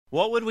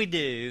What would we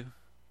do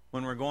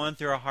when we're going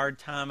through a hard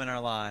time in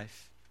our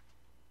life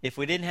if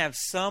we didn't have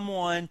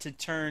someone to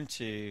turn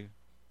to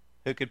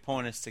who could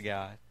point us to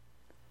God?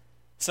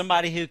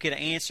 Somebody who could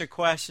answer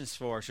questions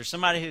for us, or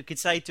somebody who could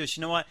say to us,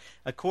 you know what,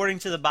 according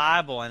to the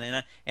Bible,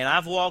 and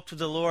I've walked with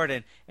the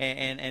Lord,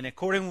 and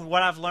according to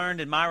what I've learned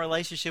in my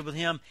relationship with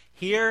Him,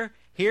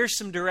 here's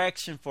some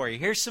direction for you.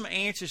 Here's some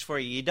answers for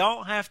you. You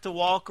don't have to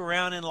walk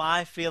around in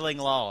life feeling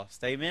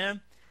lost.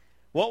 Amen?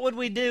 What would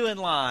we do in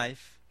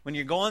life when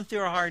you're going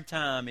through a hard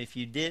time if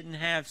you didn't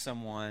have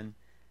someone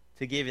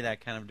to give you that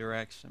kind of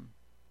direction?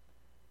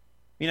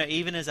 You know,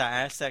 even as I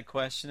asked that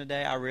question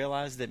today, I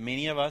realized that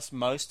many of us,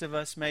 most of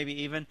us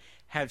maybe even,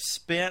 have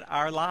spent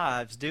our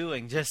lives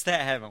doing just that,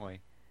 haven't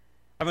we?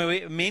 I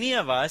mean, many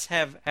of us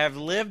have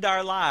lived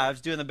our lives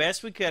doing the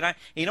best we could.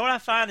 You know what I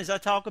find as I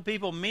talk with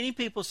people, many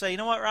people say, you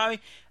know what, Robbie,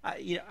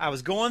 I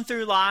was going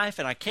through life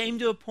and I came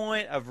to a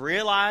point of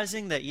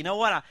realizing that, you know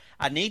what,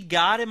 I need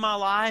God in my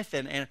life,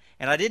 and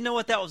I didn't know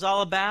what that was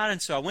all about, and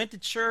so I went to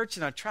church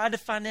and I tried to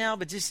find out,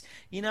 but just,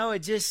 you know, it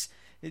just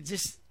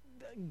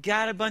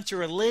got a bunch of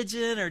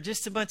religion or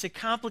just a bunch of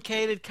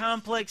complicated,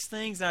 complex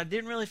things, and I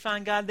didn't really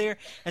find God there.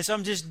 And so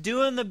I'm just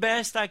doing the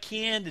best I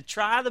can to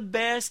try the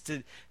best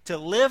to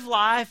live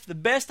life the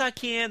best I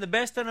can, the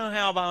best I know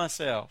how by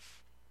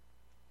myself.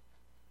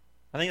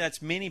 I think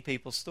that's many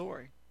people's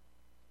story.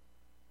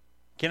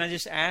 Can I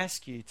just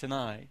ask you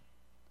tonight,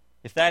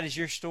 if that is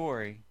your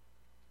story,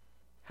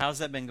 how's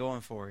that been going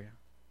for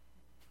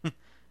you?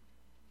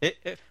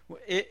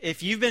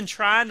 If you've been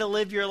trying to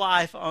live your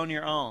life on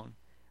your own,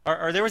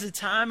 or there was a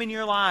time in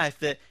your life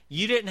that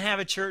you didn't have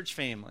a church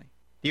family.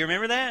 Do you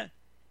remember that?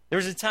 There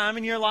was a time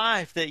in your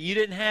life that you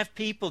didn't have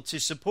people to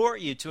support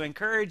you, to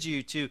encourage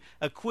you, to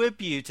equip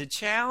you, to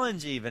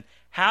challenge even.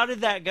 How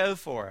did that go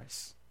for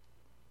us?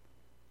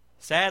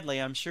 Sadly,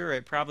 I'm sure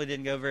it probably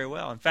didn't go very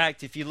well. In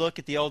fact, if you look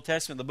at the Old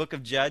Testament, the book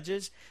of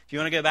Judges, if you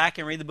want to go back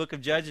and read the book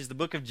of Judges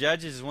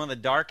is one of the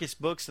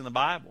darkest books in the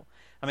Bible.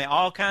 I mean,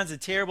 all kinds of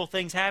terrible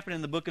things happen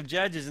in the book of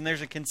Judges, and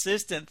there's a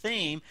consistent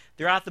theme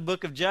throughout the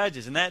book of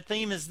Judges. And that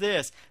theme is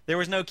this: there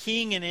was no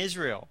king in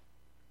Israel.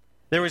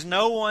 There was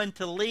no one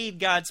to lead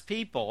God's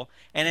people.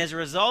 And as a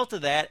result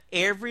of that,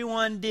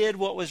 everyone did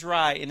what was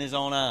right in his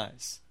own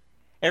eyes.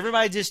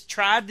 Everybody just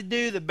tried to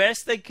do the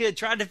best they could,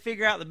 tried to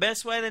figure out the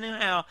best way they knew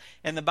how.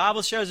 And the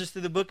Bible shows us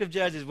through the book of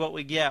Judges what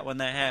we get when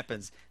that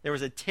happens. There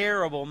was a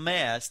terrible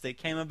mess that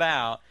came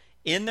about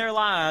in their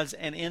lives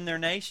and in their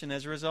nation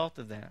as a result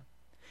of that.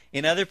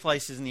 In other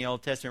places in the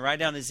Old Testament, right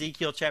down to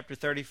Ezekiel chapter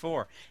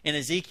 34. In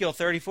Ezekiel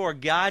 34,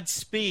 God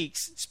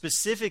speaks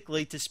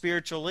specifically to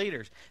spiritual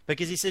leaders.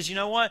 Because He says, you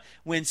know what?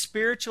 When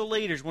spiritual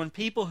leaders, when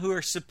people who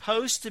are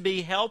supposed to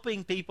be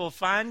helping people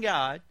find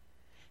God,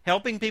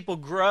 helping people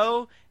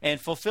grow and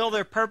fulfill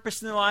their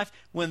purpose in their life,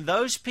 when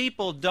those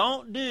people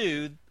don't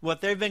do what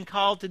they've been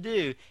called to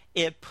do,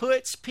 it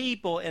puts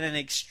people in an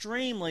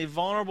extremely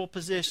vulnerable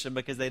position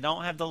because they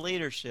don't have the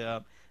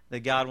leadership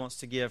that God wants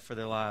to give for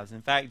their lives.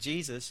 In fact,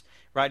 Jesus,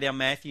 write down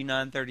Matthew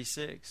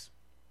 9:36.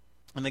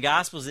 In the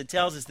Gospels, it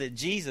tells us that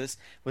Jesus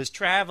was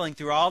traveling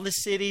through all the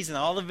cities and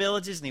all the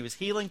villages, and He was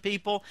healing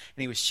people,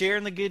 and He was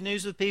sharing the good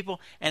news with people.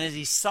 And as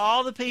He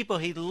saw the people,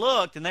 He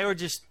looked, and they were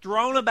just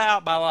thrown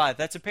about by life.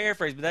 That's a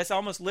paraphrase, but that's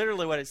almost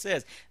literally what it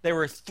says. They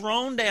were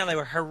thrown down, they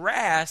were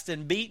harassed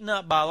and beaten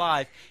up by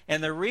life.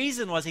 And the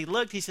reason was, He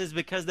looked, He says,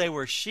 because they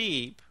were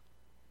sheep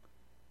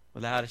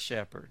without a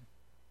shepherd.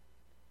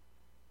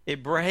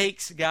 It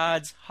breaks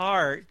God's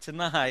heart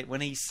tonight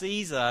when He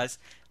sees us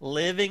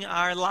living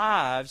our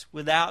lives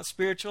without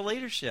spiritual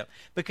leadership,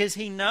 because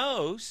He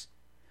knows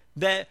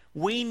that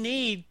we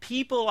need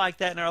people like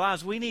that in our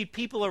lives. We need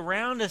people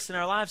around us in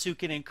our lives who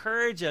can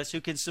encourage us,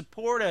 who can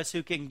support us,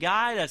 who can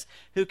guide us,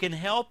 who can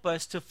help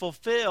us to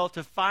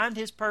find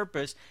His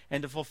purpose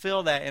and to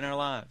fulfill that in our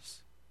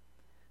lives.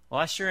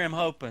 Well, I sure am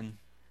hoping,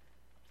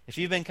 if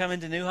you've been coming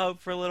to New Hope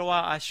for a little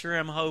while, I sure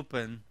am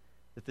hoping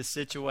that the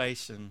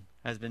situation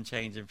has been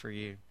changing for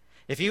you.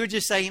 If you would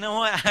just say, you know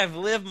what, I've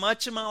lived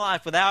much of my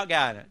life without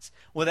guidance,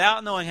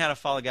 without knowing how to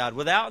follow God,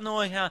 without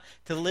knowing how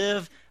to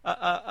live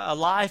a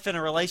life in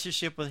a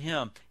relationship with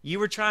Him. You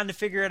were trying to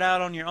figure it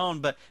out on your own,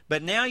 but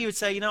now you would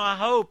say, you know, I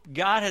hope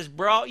God has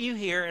brought you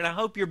here, and I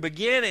hope you're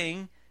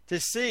beginning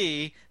to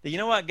see that, you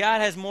know what,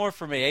 God has more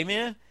for me.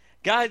 Amen?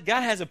 God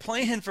has a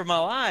plan for my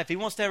life. He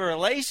wants to have a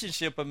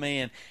relationship with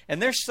me,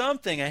 and there's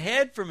something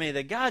ahead for me,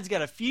 that God's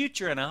got a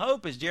future and a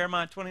hope, as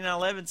Jeremiah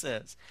 29:11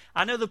 says.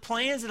 I know the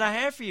plans that I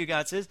have for you,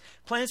 God says,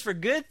 plans for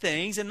good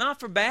things and not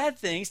for bad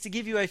things, to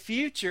give you a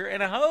future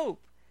and a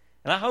hope.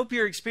 And I hope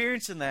you're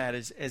experiencing that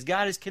as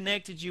God has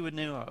connected you with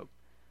New Hope.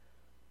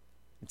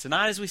 And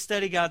tonight, as we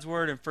study God's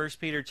Word in 1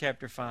 Peter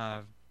chapter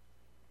 5,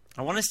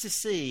 I want us to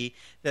see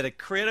that a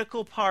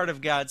critical part of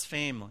God's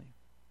family,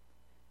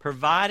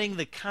 providing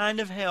the kind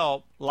of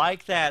help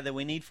like that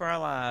we need for our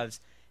lives,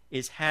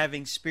 is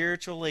having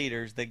spiritual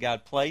leaders that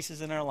God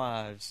places in our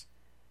lives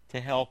to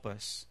help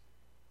us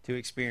to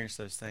experience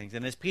those things.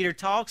 And as Peter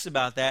talks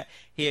about that,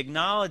 he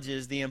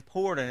acknowledges the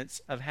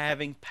importance of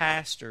having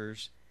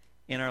pastors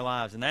in our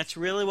lives. And that's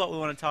really what we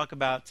want to talk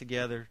about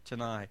together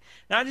tonight.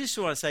 Now, I just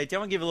want to say, I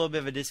want to give a little bit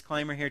of a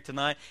disclaimer here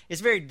tonight.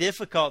 It's very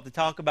difficult to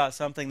talk about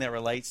something that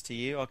relates to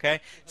you,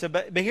 okay? So,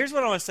 but here's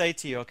what I want to say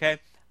to you, okay?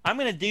 I'm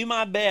going to do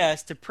my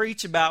best to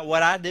preach about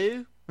what I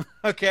do,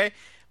 okay?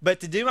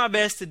 But to do my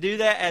best to do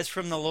that as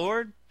from the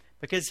Lord,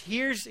 because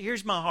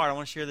here's my heart. I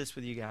want to share this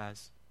with you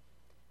guys.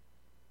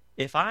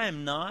 If I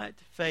am not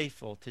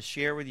faithful to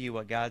share with you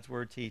what God's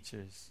Word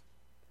teaches,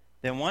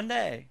 then one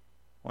day,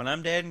 when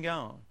I'm dead and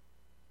gone,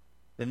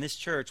 then this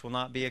church will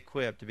not be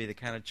equipped to be the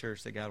kind of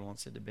church that God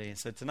wants it to be. And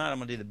so tonight I'm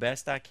going to do the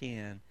best I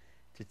can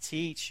to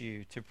teach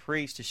you, to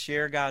preach, to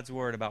share God's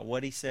Word about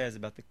what He says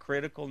about the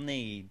critical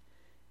need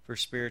for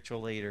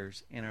spiritual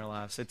leaders in our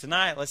lives. So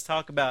tonight, let's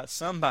talk about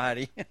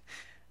somebody.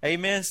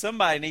 Amen.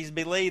 Somebody needs to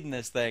be leading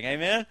this thing.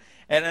 Amen.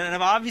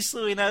 And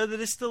obviously we know that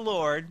it's the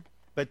Lord.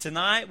 But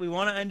tonight we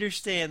want to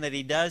understand that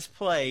He does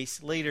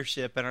place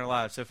leadership in our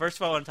lives. So first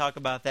of all, I want to talk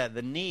about that,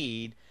 the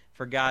need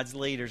for God's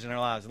leaders in our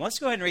lives. And let's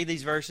go ahead and read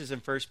these verses in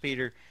 1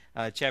 Peter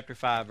chapter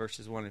 5,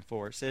 verses 1 and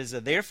 4. It says,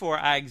 "Therefore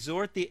I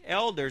exhort the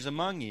elders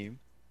among you,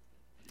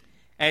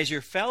 as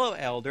your fellow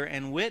elder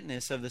and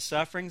witness of the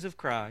sufferings of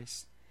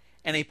Christ,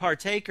 and a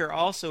partaker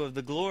also of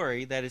the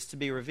glory that is to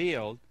be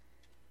revealed,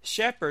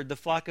 shepherd the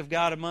flock of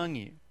God among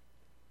you,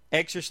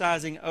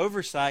 exercising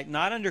oversight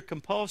not under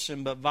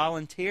compulsion but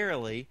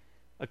voluntarily,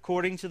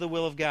 according to the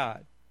will of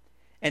God,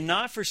 and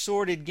not for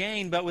sordid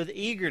gain, but with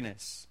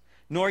eagerness,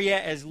 nor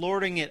yet as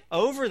lording it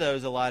over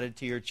those allotted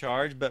to your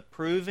charge, but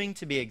proving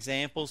to be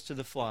examples to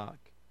the flock.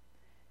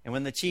 And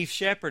when the chief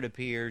shepherd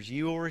appears,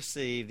 you will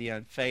receive the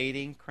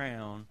unfading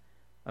crown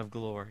of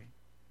glory."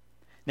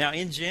 Now,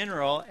 in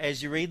general,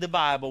 as you read the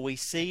Bible, we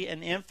see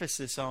an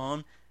emphasis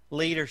on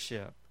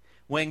leadership.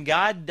 When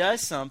God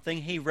does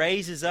something, He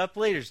raises up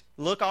leaders.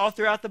 Look all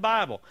throughout the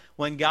Bible.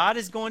 When God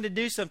is going to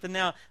do something,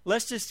 now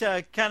let's just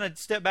kind of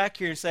step back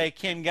here and say,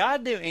 can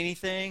God do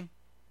anything?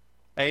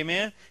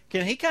 Amen.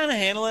 Can He kind of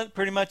handle it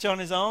pretty much on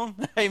His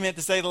own? Amen,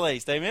 to say the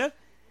least. Amen.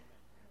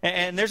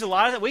 And there's a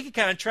lot of that we can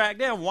kind of track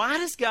down. Why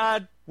does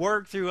God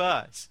work through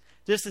us?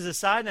 Just as a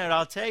side note,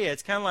 I'll tell you,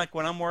 it's kind of like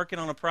when I'm working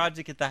on a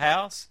project at the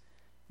house.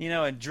 You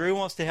know, and Drew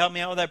wants to help me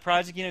out with that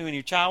project. You know, when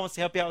your child wants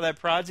to help you out with that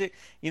project,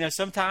 you know,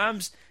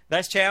 sometimes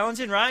that's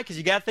challenging, right? Because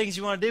you got things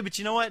you want to do. But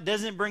you know what?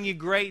 Doesn't it bring you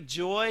great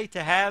joy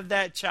to have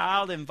that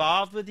child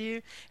involved with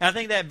you? And I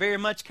think that very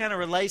much kind of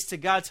relates to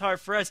God's heart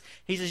for us.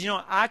 He says, you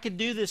know, I could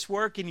do this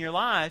work in your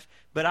life,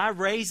 but I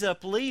raise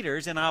up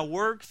leaders and I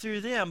work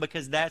through them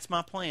because that's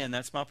my plan.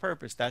 That's my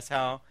purpose. That's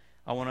how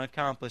I want to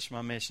accomplish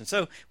my mission.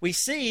 So we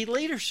see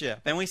leadership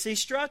and we see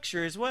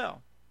structure as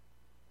well.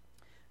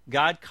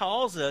 God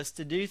calls us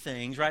to do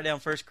things. Write down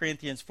 1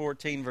 Corinthians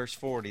 14, verse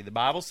 40. The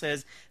Bible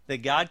says that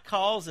God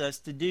calls us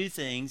to do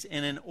things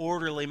in an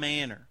orderly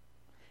manner.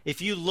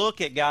 If you look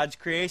at God's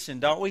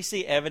creation, don't we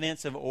see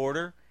evidence of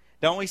order?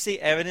 Don't we see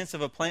evidence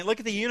of a plan? Look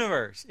at the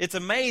universe. It's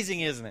amazing,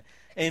 isn't it?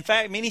 In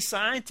fact, many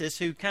scientists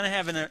who kind of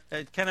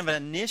have an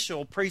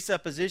initial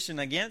presupposition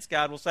against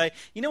God will say,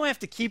 you know, we have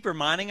to keep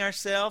reminding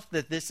ourselves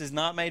that this is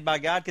not made by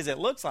God because it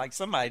looks like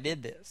somebody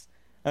did this.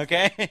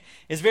 Okay?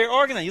 It's very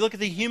organized. You look at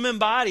the human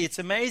body. It's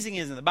amazing,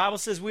 isn't it? The Bible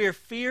says we are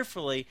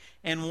fearfully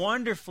and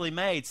wonderfully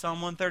made.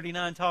 Psalm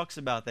 139 talks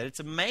about that.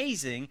 It's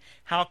amazing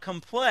how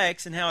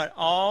complex and how it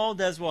all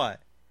does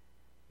what?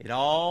 It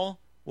all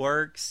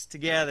works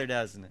together,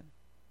 doesn't it?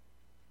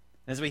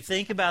 As we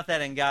think about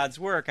that in God's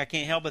work, I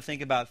can't help but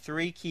think about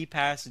three key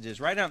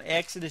passages. Write down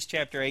Exodus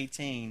chapter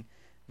 18,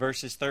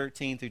 verses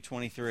 13 through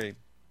 23.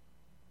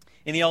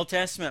 In the Old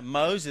Testament,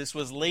 Moses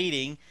was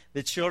leading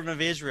the children of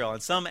Israel,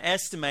 and some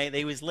estimate that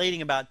he was leading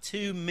about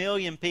 2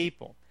 million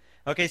people.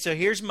 Okay, so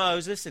here's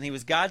Moses, and he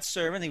was God's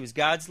servant. He was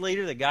God's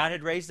leader that God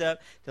had raised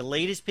up to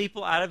lead His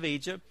people out of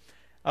Egypt.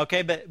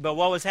 Okay, but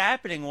what was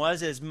happening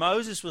was, as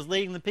Moses was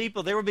leading the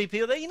people, there would be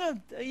people that, you know,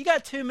 you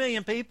got 2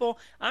 million people.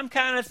 I'm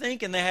kind of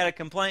thinking they had a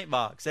complaint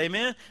box.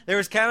 Amen? There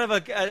was kind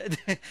of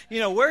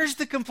where's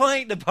the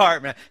complaint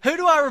department? Who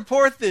do I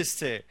report this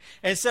to?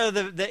 And so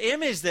the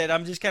image that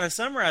I'm just kind of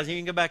summarizing, you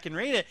can go back and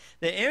read it.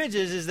 The image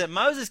is that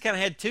Moses kind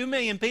of had 2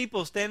 million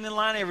people standing in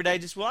line every day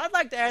just, well, I'd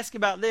like to ask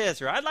about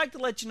this, or I'd like to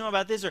let you know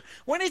about this, or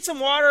we need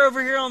some water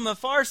over here on the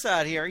far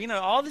side here. You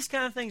know, all these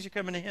kind of things are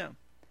coming to him.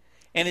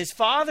 And his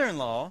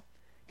father-in-law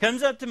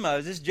comes up to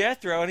Moses,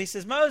 Jethro, and he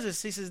says,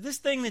 Moses, he says, this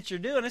thing that you're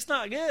doing, it's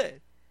not good.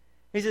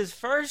 He says,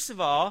 first of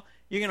all,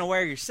 you're going to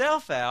wear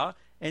yourself out,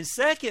 and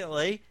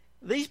secondly,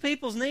 these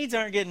people's needs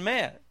aren't getting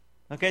met.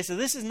 Okay, so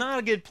this is not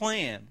a good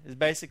plan, is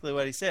basically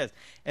what he says.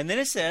 And then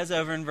it says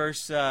over in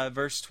verse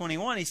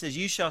 21, he says,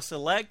 you shall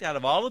select out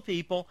of all the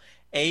people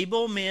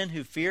able men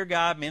who fear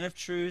God, men of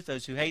truth,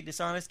 those who hate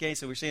dishonest gain.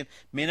 So we're saying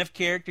men of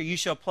character. You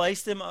shall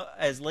place them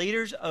as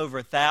leaders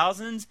over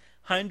thousands,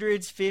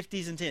 hundreds,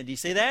 fifties, and tens. Do you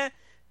see that?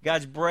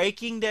 God's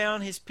breaking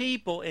down His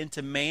people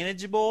into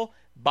manageable,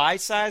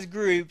 bite-sized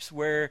groups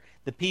where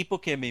the people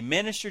can be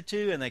ministered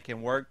to and they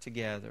can work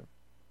together.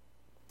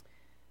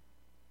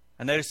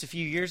 I noticed a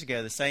few years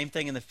ago the same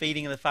thing in the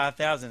feeding of the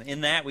 5,000.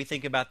 In that, we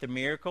think about the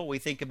miracle, we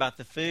think about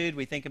the food,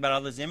 we think about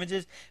all those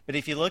images. But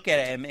if you look at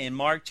it in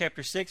Mark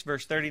chapter 6,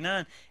 verse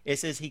 39, it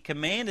says he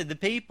commanded the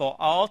people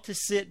all to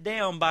sit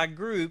down by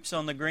groups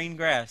on the green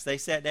grass. They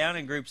sat down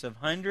in groups of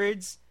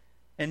hundreds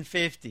and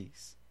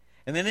fifties.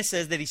 And then it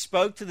says that he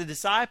spoke to the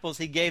disciples,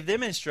 he gave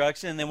them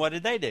instruction, and then what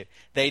did they do?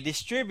 They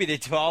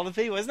distributed to all the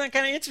people. Isn't that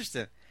kind of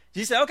interesting?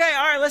 You say, okay,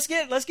 all right, let's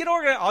get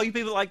organized. All you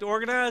people that like to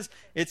organize,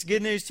 it's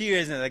good news to you,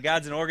 isn't it? That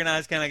God's an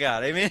organized kind of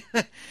God. Amen?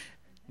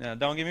 Now,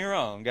 don't get me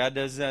wrong. God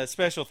does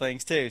special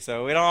things too.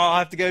 So we don't all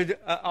have to go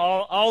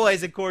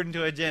always according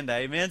to agenda.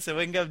 Amen? So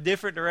we can go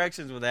different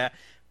directions with that.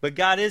 But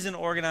God is an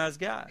organized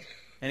God.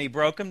 And he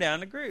broke them down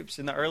to groups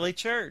in the early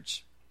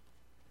church.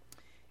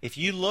 If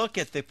you look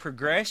at the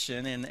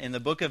progression in the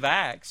book of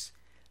Acts,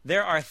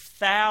 there are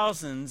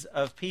thousands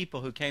of people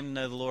who came to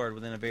know the Lord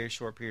within a very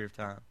short period of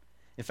time.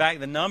 In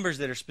fact, the numbers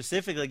that are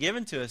specifically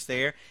given to us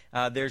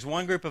there's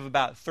one group of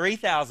about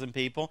 3,000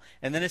 people,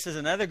 and then it says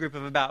another group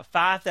of about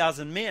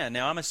 5,000 men.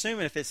 Now, I'm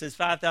assuming if it says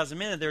 5,000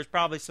 men, there's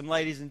probably some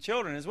ladies and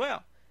children as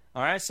well.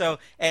 All right, so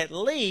at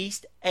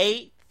least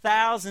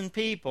 8,000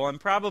 people, and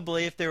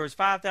probably if there was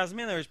 5,000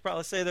 men,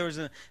 let's say there was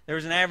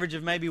an average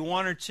of maybe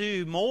one or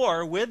two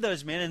more with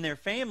those men and their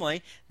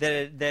family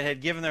that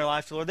had given their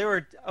life to the Lord. There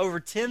were over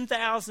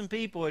 10,000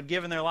 people who had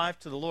given their life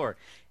to the Lord.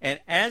 And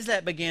as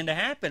that began to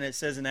happen, it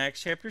says in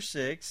Acts chapter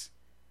 6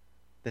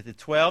 that the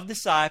 12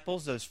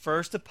 disciples, those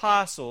first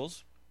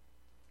apostles,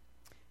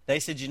 they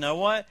said, you know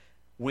what?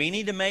 We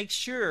need to make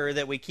sure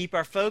that we keep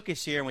our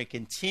focus here and we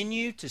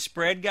continue to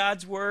spread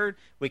God's word.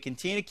 We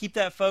continue to keep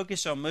that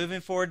focus on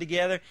moving forward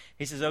together.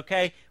 He says,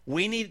 okay,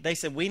 they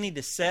said we need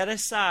to set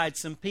aside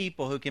some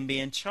people who can be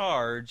in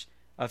charge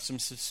of some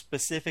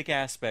specific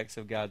aspects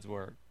of God's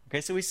word.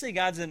 Okay, so we see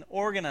God's an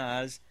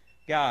organized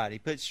God. He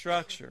puts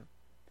structure.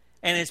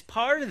 And as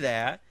part of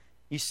that,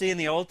 you see in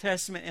the Old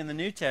Testament and the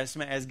New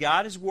Testament, as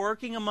God is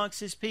working amongst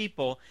his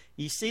people,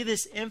 you see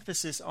this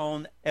emphasis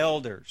on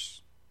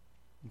elders.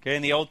 Okay,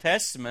 in the Old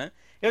Testament,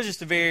 it was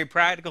just a very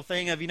practical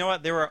thing of, you know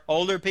what, there were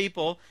older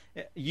people.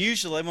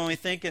 Usually when we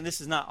think, and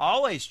this is not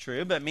always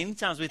true, but many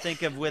times we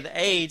think of with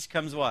age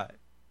comes what?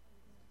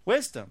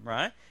 Wisdom,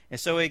 right? And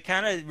so it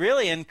kind of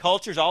really, in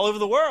cultures all over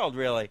the world,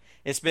 really,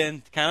 it's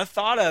been kind of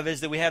thought of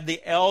as that we have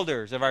the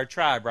elders of our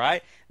tribe,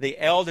 right? The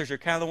elders are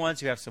kind of the ones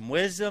who have some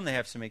wisdom, they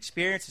have some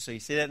experience, and so you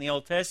see that in the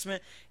Old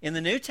Testament. In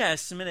the New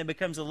Testament, it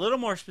becomes a little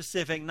more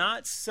specific,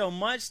 not so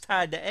much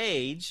tied to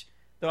age,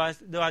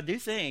 though I do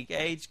think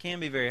age can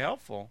be very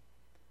helpful.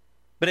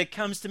 But it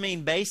comes to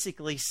mean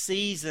basically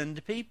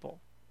seasoned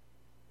people,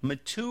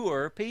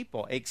 mature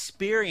people,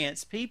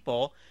 experienced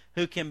people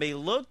who can be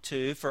looked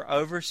to for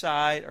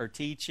oversight or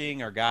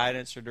teaching or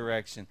guidance or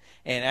direction.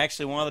 And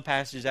actually one of the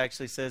passages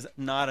actually says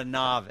not a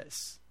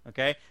novice.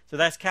 Okay? So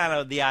that's kind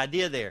of the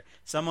idea there.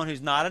 Someone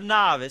who's not a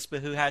novice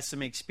but who has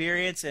some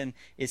experience and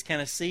is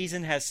kind of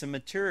seasoned, has some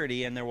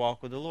maturity in their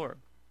walk with the Lord.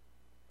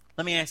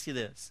 Let me ask you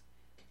this.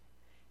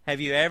 Have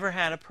you ever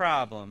had a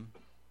problem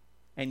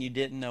and you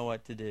didn't know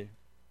what to do?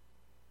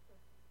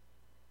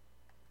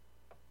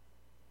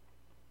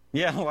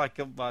 Yeah, like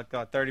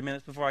 30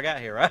 minutes before I got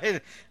here, right?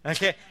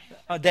 Okay,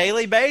 a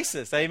daily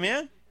basis,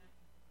 amen?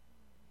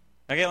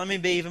 Okay, let me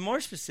be even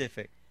more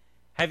specific.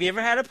 Have you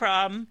ever had a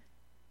problem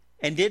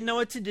and didn't know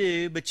what to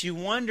do, but you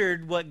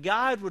wondered what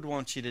God would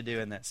want you to do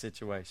in that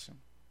situation?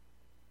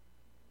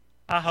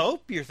 I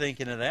hope you're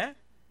thinking of that.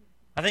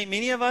 I think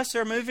many of us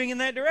are moving in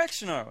that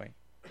direction, aren't we?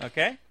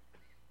 Okay?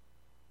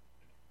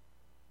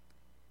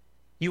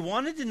 You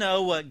wanted to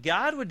know what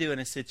God would do in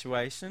a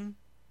situation,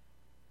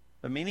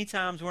 but many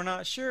times we're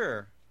not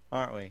sure,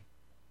 aren't we?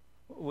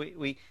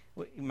 We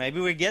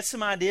maybe we get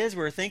some ideas,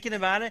 we're thinking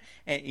about it,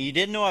 and you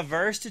didn't know a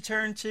verse to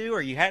turn to,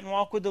 or you hadn't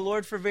walked with the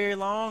Lord for very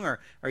long,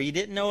 or you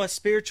didn't know a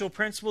spiritual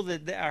principle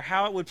or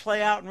how it would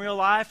play out in real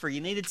life, or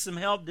you needed some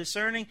help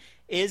discerning.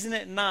 Isn't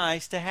it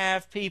nice to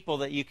have people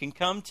that you can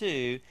come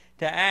to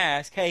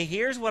ask, hey,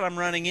 here's what I'm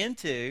running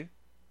into.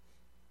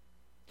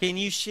 Can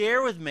you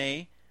share with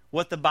me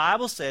what the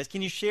Bible says?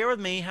 Can you share with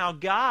me how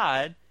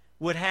God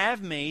would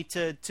have me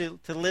to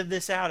live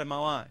this out in my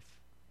life?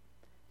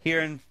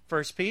 Here in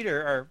 1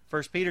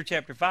 Peter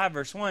chapter 5,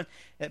 verse 1,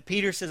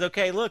 Peter says,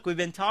 okay, look, we've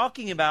been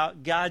talking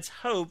about God's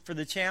hope for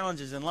the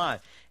challenges in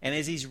life. And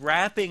as he's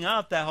wrapping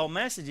up that whole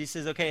message, he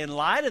says, okay, in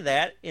light of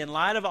that, in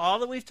light of all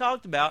that we've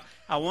talked about,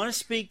 I want to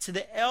speak to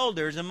the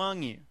elders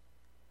among you.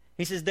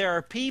 He says, there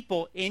are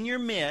people in your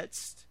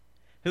midst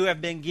who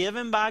have been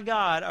given by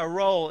God a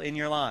role in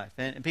your life.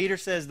 And Peter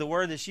says the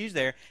word that's used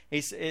there,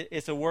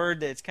 it's a word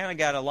that's kind of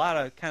got a lot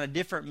of kind of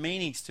different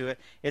meanings to it.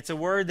 It's a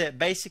word that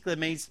basically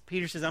means,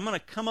 Peter says, I'm going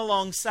to come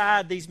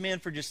alongside these men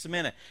for just a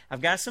minute. I've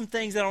got some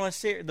things that I want to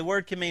say. The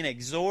word can mean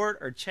exhort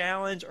or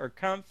challenge or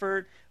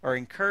comfort or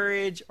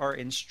encourage or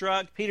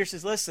instruct. Peter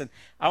says, listen,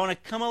 I want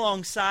to come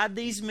alongside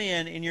these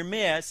men in your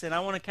midst, and I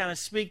want to kind of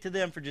speak to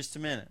them for just a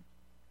minute.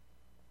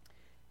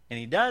 And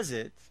he does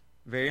it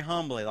very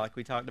humbly, like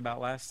we talked about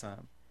last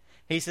time.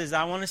 He says,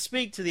 I want to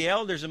speak to the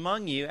elders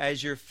among you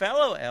as your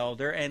fellow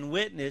elder and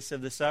witness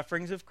of the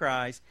sufferings of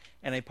Christ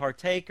and a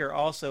partaker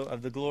also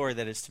of the glory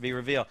that is to be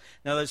revealed.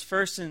 Now, those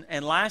first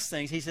and last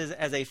things, he says,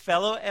 as a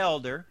fellow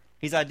elder,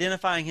 he's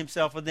identifying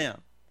himself with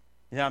them.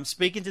 Now, I'm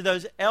speaking to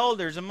those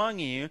elders among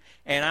you,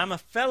 and I'm a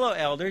fellow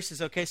elder. He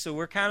says, okay, so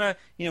we're kind of,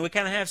 we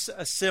kind of have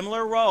a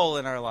similar role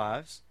in our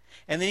lives.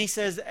 And then he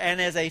says,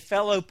 and as a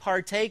fellow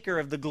partaker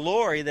of the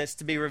glory that's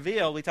to be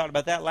revealed. We talked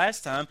about that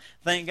last time.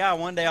 Thank God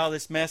one day all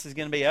this mess is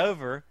going to be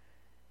over,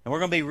 and we're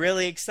going to be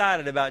really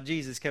excited about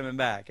Jesus coming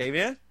back.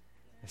 Amen?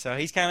 So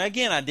he's kind of,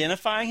 again,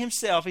 identifying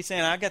himself. He's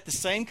saying, I got the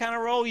same kind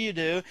of role you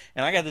do,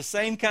 and I got the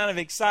same kind of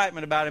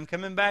excitement about him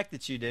coming back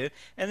that you do.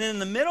 And then in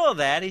the middle of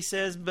that, he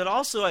says, but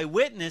also a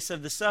witness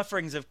of the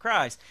sufferings of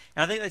Christ.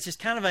 And I think that's just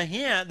kind of a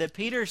hint that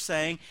Peter's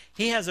saying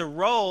he has a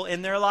role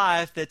in their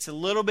life that's a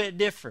little bit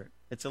different.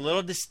 It's a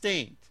little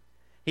distinct.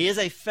 He is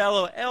a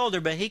fellow elder,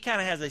 but he kind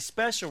of has a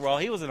special role.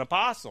 He was an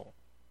apostle.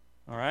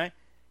 All right?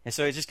 And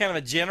so it's just kind of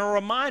a general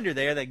reminder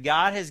there that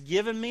God has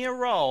given me a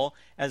role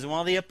as one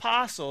of the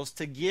apostles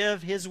to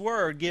give his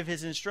word, give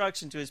his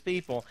instruction to his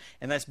people.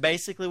 And that's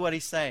basically what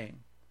he's saying.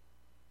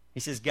 He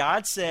says,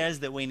 God says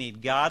that we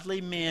need godly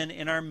men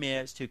in our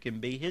midst who can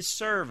be his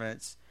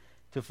servants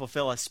to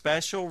fulfill a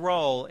special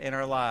role in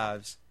our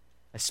lives,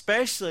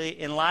 especially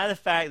in light of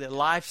the fact that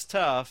life's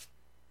tough.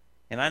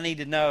 And I need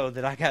to know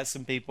that I got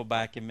some people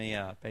backing me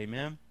up.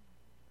 Amen?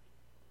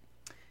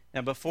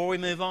 Now, before we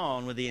move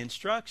on with the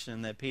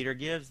instruction that Peter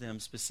gives them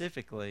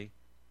specifically,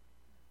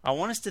 I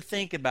want us to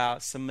think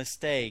about some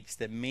mistakes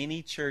that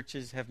many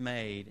churches have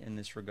made in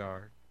this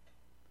regard.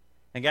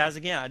 And guys,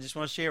 again, I just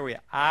want to share with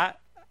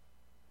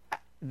you.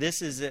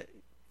 This is,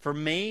 for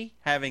me,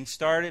 having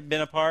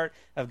been a part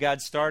of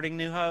God starting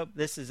New Hope,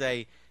 this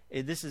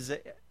is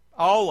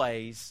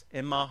always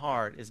in my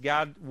heart is,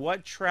 God,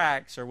 what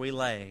tracks are we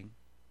laying?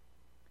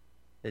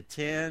 The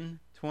 10,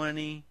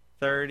 20,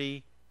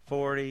 30,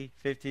 40,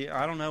 50,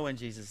 I don't know when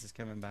Jesus is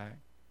coming back.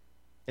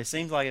 It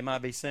seems like it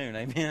might be soon,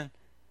 amen?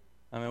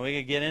 I mean, we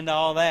could get into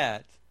all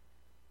that.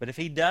 But if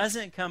he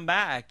doesn't come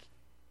back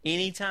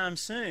anytime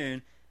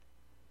soon,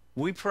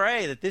 we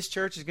pray that this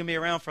church is going to be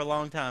around for a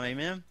long time,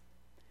 amen?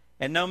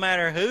 And no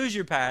matter who's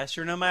your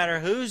pastor, no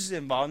matter who's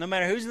involved, no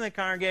matter who's in the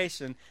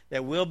congregation,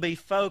 that we'll be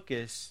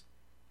focused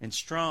and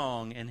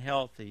strong and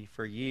healthy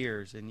for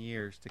years and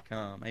years to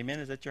come.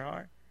 Amen? Is that your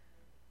heart?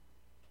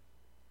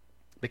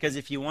 Because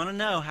if you want to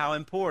know how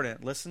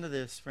important, listen to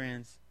this,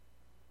 friends.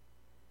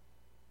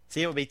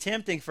 See, it would be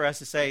tempting for us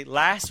to say,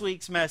 last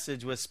week's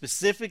message was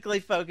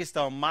specifically focused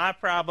on my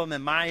problem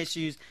and my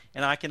issues,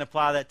 and I can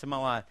apply that to my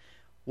life.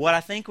 What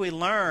I think we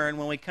learn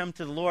when we come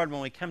to the Lord,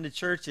 when we come to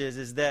churches,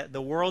 is that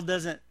the world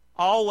doesn't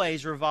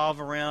always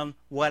revolve around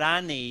what I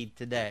need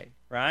today,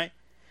 right?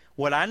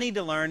 What I need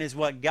to learn is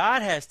what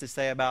God has to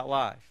say about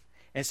life.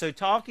 And so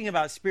talking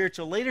about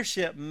spiritual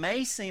leadership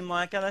may seem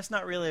like, oh, that's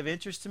not really of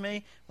interest to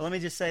me. But let me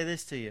just say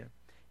this to you.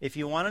 If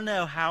you want to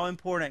know how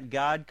important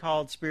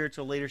God-called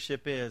spiritual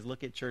leadership is,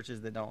 look at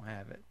churches that don't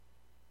have it.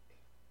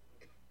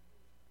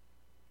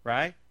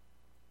 Right?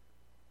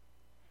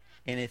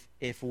 And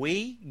if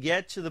we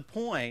get to the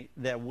point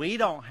that we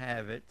don't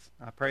have it,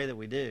 I pray that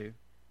we do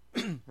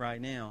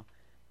right now.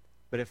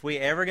 But if we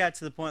ever got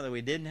to the point that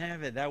we didn't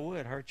have it, that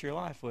would hurt your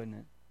life, wouldn't it?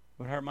 It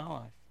would hurt my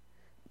life.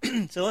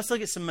 So let's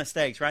look at some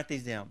mistakes. Write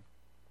these down.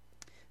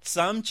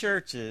 Some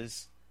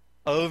churches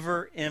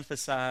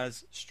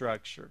overemphasize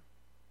structure.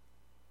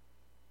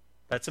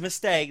 That's a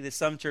mistake that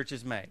some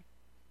churches make.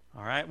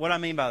 All right? What do I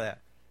mean by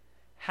that?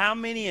 How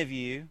many of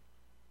you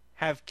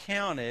have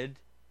counted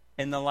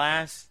in the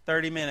last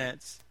 30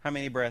 minutes how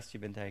many breaths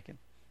you've been taking?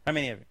 How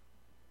many of you?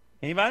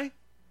 Anybody?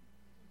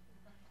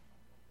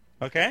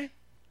 Okay?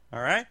 All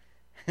right?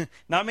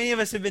 Not many of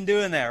us have been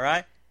doing that,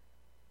 right?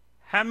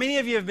 How many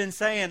of you have been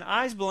saying,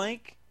 eyes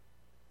blink?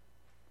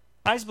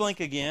 Eyes blink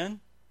again.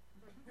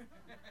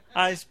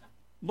 Eyes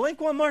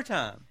blink one more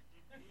time.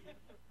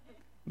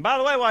 By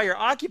the way, while you're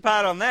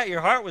occupied on that,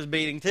 your heart was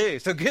beating too.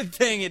 So good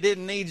thing it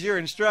didn't need your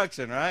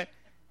instruction, right?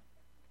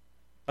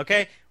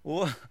 Okay?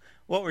 Well,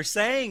 what we're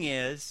saying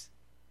is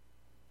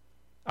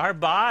our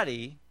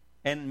body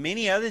and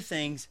many other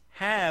things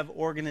have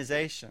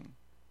organization.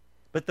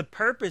 But the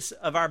purpose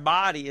of our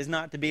body is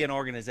not to be an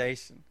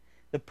organization.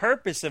 The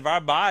purpose of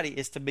our body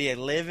is to be a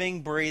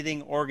living,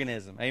 breathing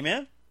organism.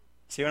 Amen?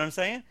 See what I'm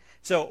saying?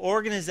 So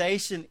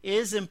organization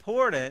is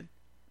important,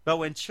 but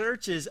when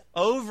churches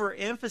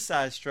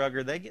overemphasize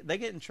structure, they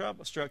get in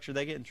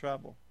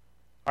trouble.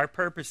 Our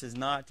purpose is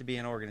not to be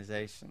an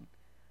organization.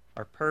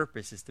 Our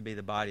purpose is to be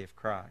the body of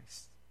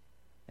Christ.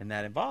 And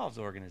that involves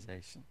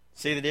organization.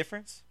 See the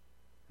difference?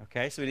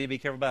 Okay, so we need to be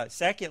careful about it.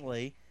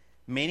 Secondly,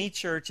 many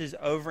churches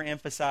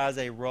overemphasize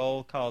a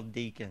role called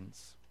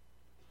deacons.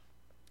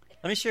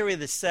 Let me share with you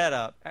the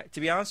setup.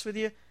 To be honest with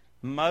you,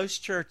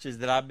 most churches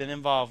that I've been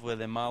involved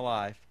with in my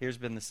life, here's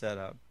been the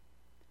setup.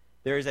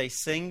 There is a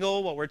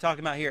single, what we're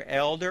talking about here,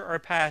 elder or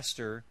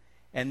pastor,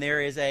 and there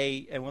is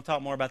and we'll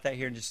talk more about that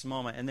here in just a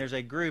moment, and there's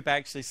a group,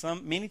 actually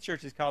many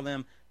churches call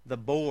them the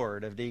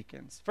board of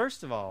deacons.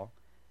 First of all,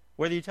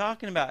 Whether you're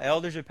talking about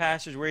elders or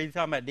pastors, whether you're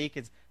talking about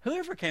deacons,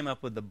 whoever came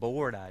up with the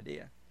board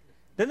idea.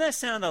 Doesn't that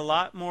sound a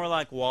lot more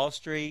like Wall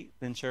Street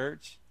than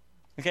church?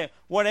 Okay,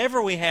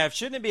 whatever we have,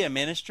 shouldn't it be a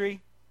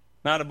ministry,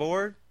 not a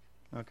board?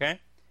 Okay?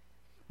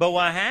 But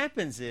what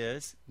happens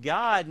is,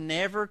 God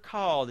never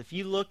called, if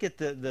you look at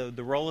the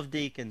role of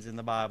deacons in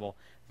the Bible,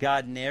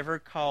 God never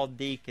called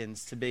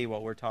deacons to be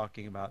what we're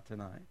talking about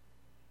tonight.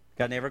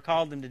 God never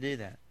called them to do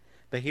that.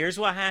 But here's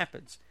what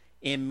happens.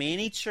 In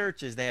many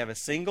churches, they have a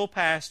single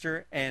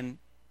pastor, and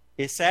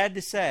it's sad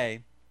to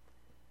say,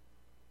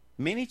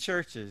 many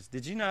churches,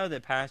 did you know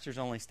that pastors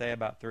only stay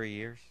about 3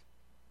 years?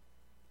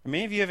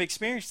 Many of you have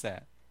experienced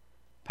that.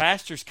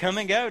 Pastors come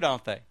and go,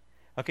 don't they?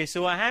 Okay,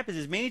 so what happens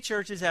is many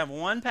churches have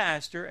one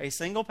pastor, a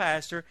single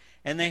pastor,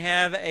 and they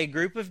have a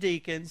group of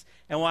deacons.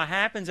 And what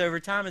happens over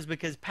time is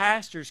because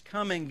pastors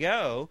come and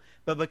go,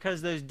 but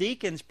because those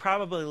deacons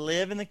probably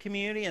live in the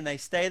community and they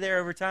stay there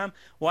over time,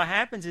 what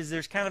happens is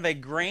there's kind of a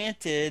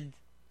granted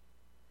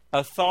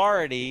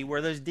authority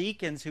where those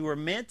deacons who were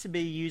meant to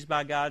be used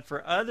by God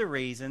for other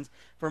reasons,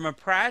 from a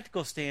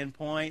practical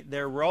standpoint,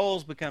 their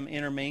roles become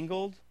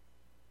intermingled,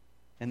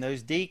 and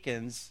those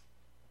deacons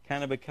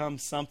kind of become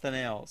something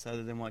else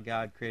other than what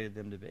God created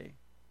them to be.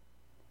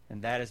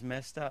 And that is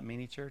messed up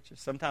many churches.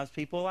 Sometimes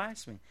people will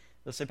ask me,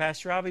 they'll say,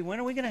 Pastor Robbie, when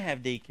are we going to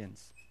have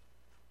deacons?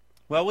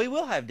 Well, we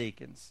will have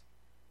deacons.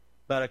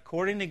 But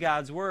according to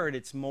God's Word,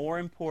 it's more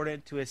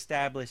important to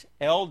establish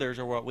elders,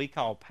 or what we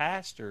call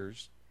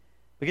pastors.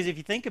 Because if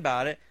you think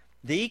about it,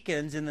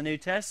 deacons in the New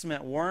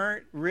Testament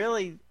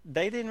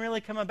they didn't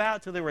really come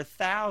about till there were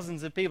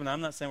thousands of people. Now,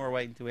 I'm not saying we're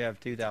waiting until we have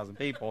 2,000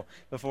 people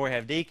before we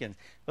have deacons.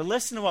 But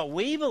listen to what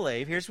we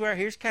believe. Here's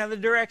kind of the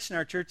direction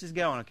our church is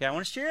going. Okay, I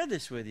want to share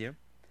this with you.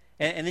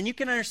 And then you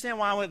can understand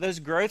why with those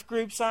growth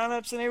group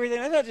signups and everything,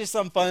 that's not just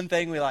some fun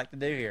thing we like to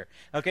do here.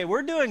 Okay,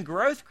 we're doing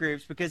growth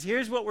groups because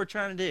here's what we're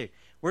trying to do.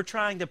 We're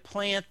trying to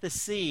plant the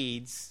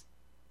seeds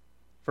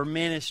for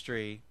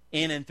ministry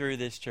in and through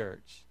this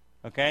church.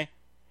 Okay?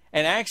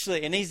 And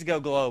actually, it needs to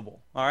go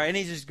global. All right? It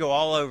needs to just go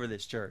all over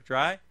this church,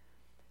 right?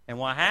 And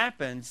what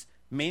happens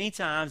many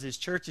times is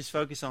churches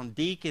focus on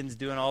deacons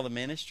doing all the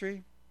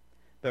ministry.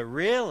 But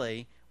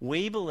really,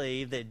 we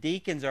believe that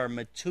deacons are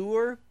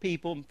mature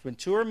people,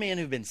 mature men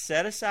who've been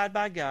set aside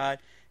by God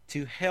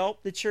to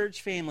help the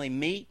church family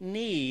meet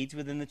needs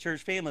within the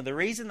church family. The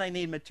reason they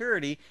need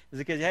maturity is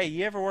because, hey,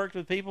 you ever worked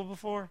with people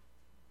before?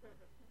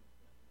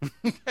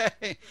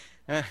 Okay.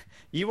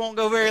 You won't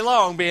go very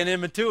long being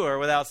immature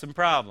without some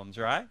problems,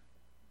 right?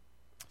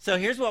 So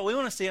here's what we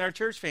want to see in our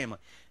church family.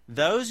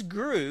 Those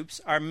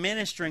groups are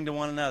ministering to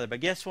one another.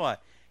 But guess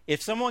what?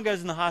 If someone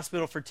goes in the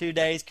hospital for 2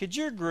 days, could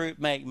your group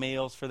make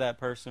meals for that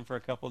person for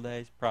a couple of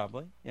days?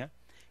 Probably, yeah.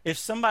 If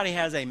somebody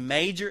has a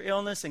major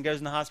illness and goes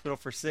in the hospital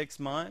for 6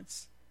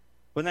 months,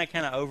 wouldn't that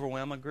kind of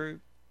overwhelm a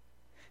group?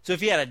 So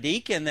if you had a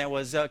deacon that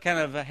was kind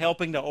of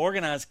helping to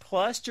organize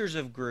clusters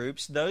of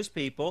groups, those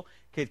people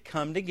could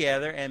come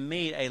together and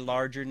meet a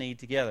larger need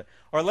together.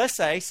 Or let's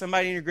say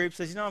somebody in your group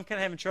says, I'm kind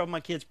of having trouble,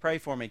 my kids pray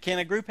for me. Can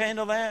a group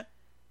handle that?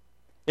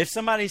 If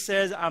somebody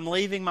says, I'm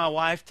leaving my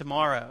wife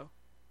tomorrow,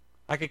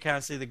 I could kind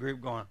of see the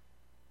group going,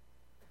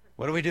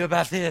 what do we do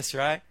about this,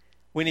 right?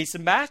 We need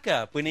some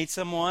backup. We need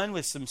someone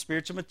with some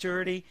spiritual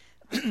maturity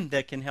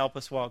that can help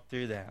us walk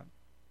through that.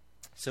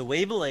 So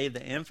we believe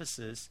the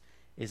emphasis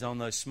is on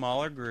those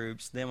smaller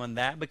groups. Then when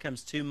that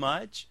becomes too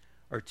much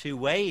or too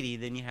weighty,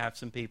 then you have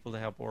some people to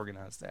help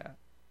organize that.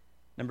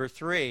 Number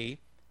 3,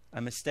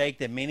 a mistake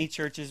that many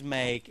churches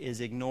make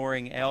is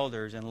ignoring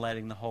elders and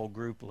letting the whole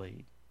group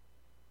lead.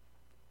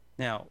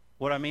 Now,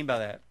 what do I mean by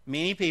that?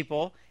 Many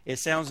people, it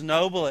sounds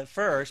noble at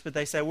first, but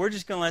they say, we're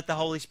just going to let the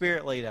Holy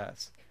Spirit lead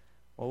us.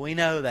 Well, we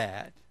know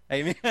that.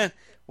 Amen?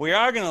 We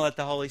are going to let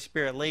the Holy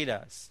Spirit lead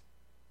us.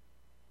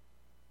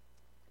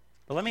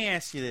 But let me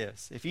ask you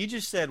this. If you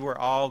just said we're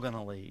all going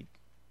to lead,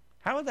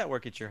 how would that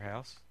work at your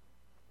house?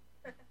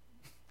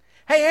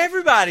 Hey,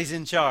 everybody's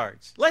in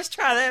charge. Let's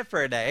try that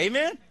for a day.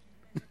 Amen?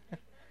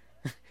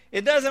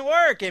 It doesn't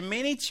work, and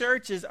many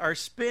churches are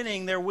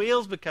spinning their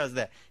wheels because of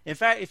that. In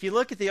fact, if you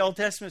look at the Old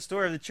Testament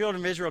story of the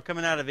children of Israel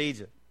coming out of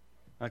Egypt,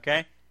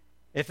 okay,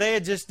 if they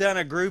had just done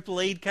a group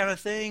lead kind of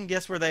thing,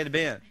 guess where they'd have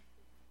been?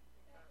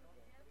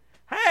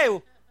 Hey,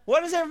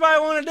 what does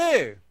everybody want to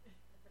do?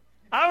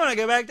 I want to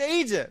go back to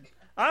Egypt.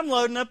 I'm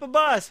loading up a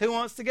bus. Who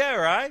wants to go,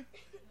 right?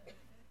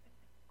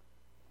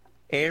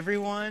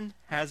 Everyone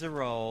has a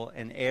role,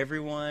 and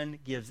everyone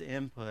gives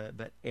input,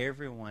 but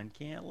everyone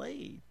can't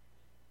lead.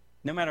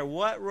 No matter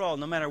what role,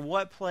 no matter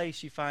what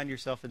place you find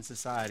yourself in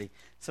society.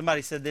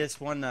 Somebody said this,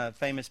 one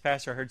famous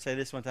pastor I heard say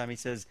this one time. He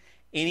says,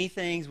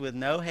 anything with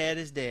no head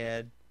is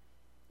dead,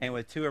 and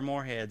with 2 or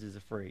more heads is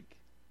a freak.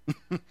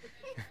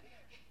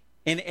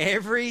 In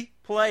every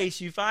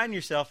place you find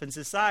yourself in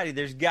society,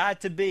 there's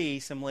got to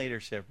be some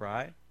leadership,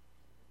 right?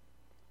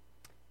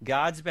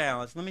 God's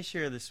balance. Let me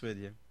share this with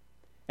you.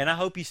 And I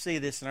hope you see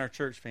this in our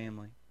church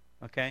family.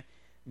 Okay?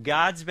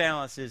 God's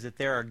balance is that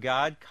there are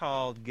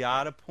God-called,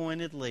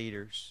 God-appointed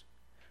leaders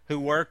who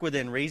work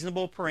within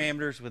reasonable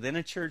parameters within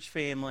a church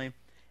family,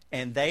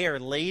 And they are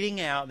leading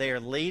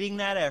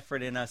that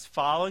effort in us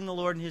following the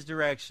Lord in His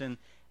direction,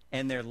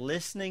 and they're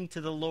listening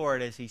to the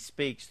Lord as He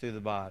speaks through the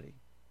body.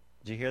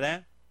 Did you hear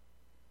that?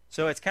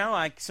 So it's kind of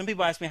like, some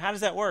people ask me, how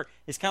does that work?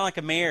 It's kind of like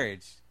a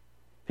marriage.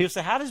 People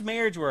say, how does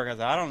marriage work? I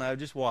say, I don't know,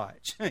 just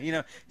watch.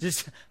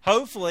 Just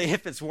hopefully,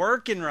 if it's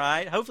working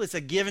right, hopefully it's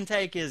a give and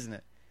take, isn't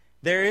it?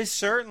 There is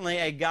certainly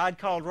a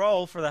God-called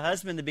role for the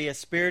husband to be a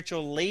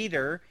spiritual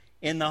leader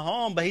in the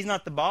home, but he's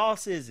not the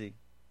boss, is he?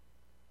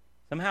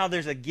 Somehow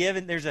there's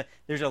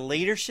a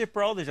leadership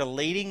role, there's a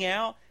leading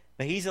out,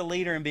 but he's a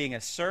leader in being a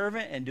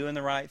servant and doing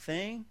the right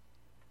thing.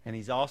 And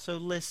he's also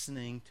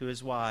listening to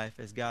his wife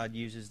as God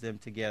uses them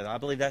together. I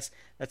believe that's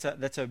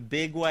a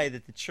big way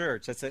that the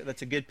church,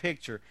 that's a good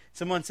picture.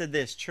 Someone said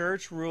this: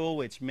 church rule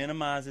which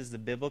minimizes the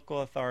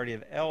biblical authority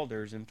of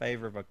elders in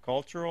favor of a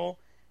cultural,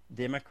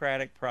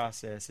 democratic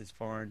process is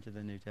foreign to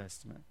the New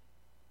Testament.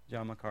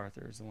 John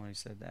MacArthur is the one who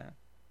said that.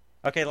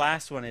 Okay,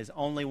 last one is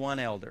only one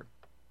elder.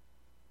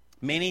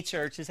 Many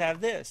churches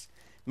have this.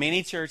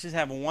 Many churches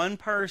have one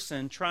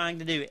person trying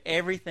to do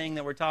everything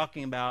that we're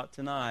talking about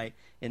tonight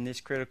in this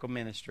critical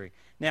ministry.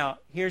 Now,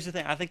 here's the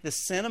thing. I think the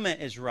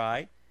sentiment is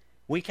right.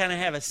 We kind of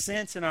have a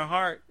sense in our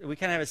heart, and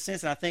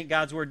I think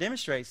God's Word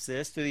demonstrates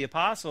this through the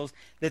apostles,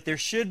 that there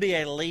should be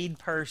a lead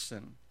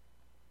person.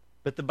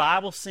 But the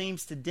Bible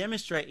seems to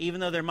demonstrate, even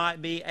though there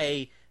might be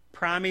a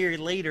primary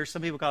leader,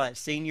 some people call that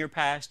senior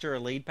pastor or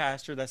lead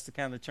pastor, that's the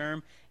kind of the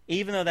term.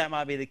 Even though that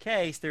might be the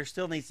case, there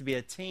still needs to be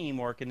a team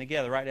working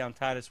together. Write down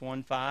Titus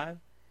 1:5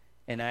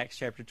 and Acts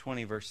chapter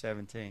 20, verse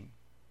 17.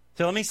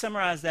 So let me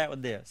summarize that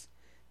with this.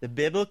 The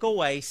biblical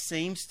way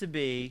seems to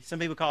be, some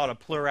people call it a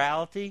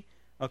plurality,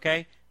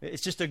 okay?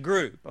 It's just a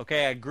group,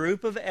 okay? A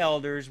group of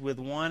elders with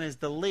one as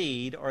the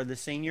lead or the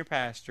senior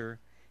pastor,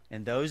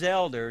 and those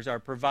elders are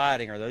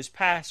providing, or those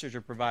pastors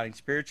are providing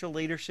spiritual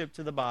leadership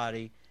to the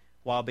body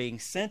while being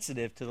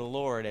sensitive to the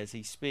Lord as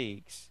He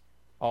speaks,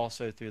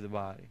 also through the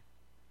body.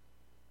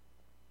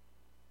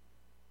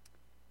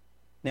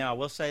 Now, I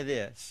will say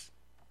this.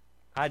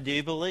 I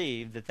do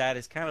believe that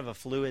is kind of a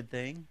fluid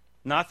thing.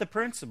 Not the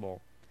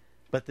principle,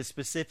 but the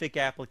specific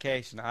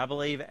application. I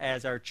believe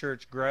as our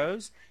church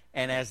grows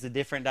and as the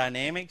different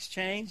dynamics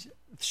change,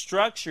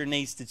 structure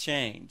needs to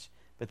change.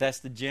 But that's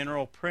the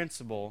general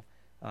principle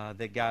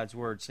that God's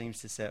Word seems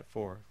to set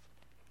forth.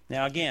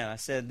 Now, again, I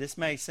said this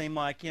may seem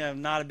like,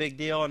 not a big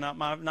deal and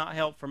not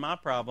help for my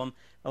problem.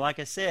 But like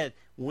I said,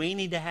 we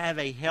need to have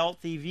a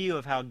healthy view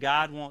of how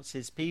God wants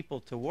His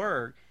people to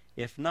work.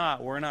 If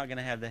not, we're not going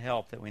to have the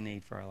help that we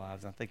need for our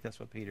lives. I think that's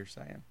what Peter's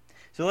saying.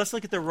 So let's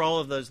look at the role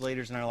of those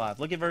leaders in our lives.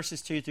 Look at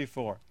verses 2 through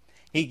 4.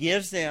 He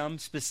gives them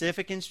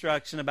specific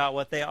instruction about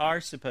what they are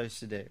supposed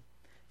to do.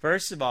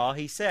 First of all,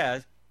 he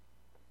says,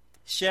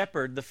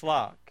 shepherd the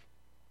flock.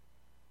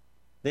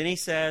 Then he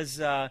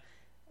says,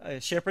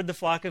 shepherd the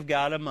flock of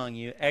God among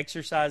you,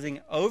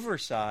 exercising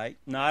oversight,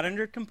 not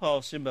under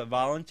compulsion, but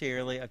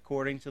voluntarily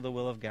according to the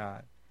will of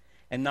God.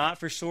 And not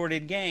for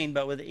sordid gain,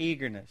 but with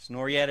eagerness,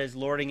 nor yet as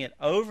lording it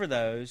over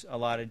those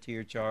allotted to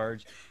your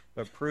charge,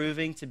 but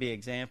proving to be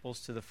examples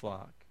to the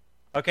flock.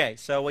 Okay,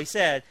 so we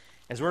said,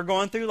 as we're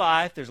going through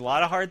life, there's a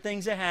lot of hard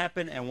things that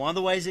happen, and one of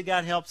the ways that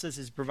God helps us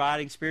is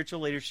providing spiritual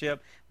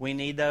leadership. We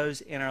need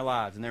those in our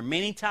lives. And there are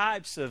many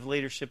types of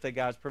leadership that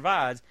God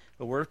provides,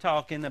 but we're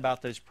talking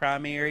about those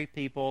primary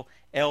people,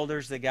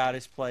 elders that God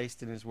has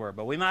placed in His Word.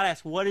 But we might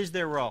ask, what is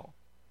their role?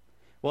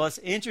 Well, it's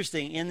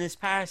interesting, in this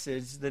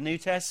passage, the New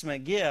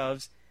Testament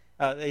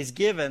is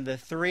given the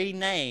three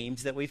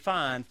names that we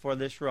find for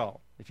this role.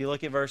 If you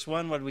look at verse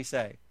 1, what do we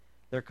say?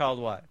 They're called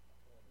what?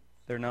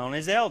 They're known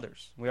as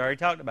elders. We already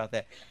talked about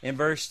that. In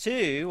verse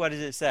 2, what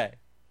does it say?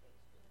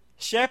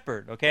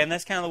 Shepherd. Okay, and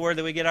that's kind of the word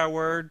that we get our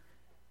word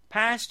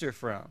pastor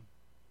from.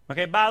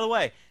 Okay, by the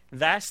way,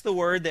 that's the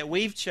word that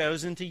we've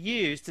chosen to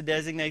use to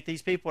designate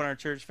these people in our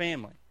church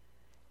family.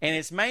 And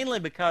it's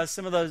mainly because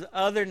some of those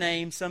other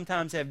names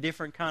sometimes have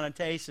different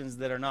connotations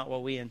that are not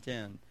what we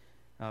intend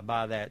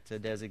by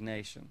that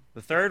designation.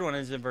 The third one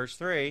is in verse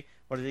 3.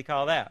 What does he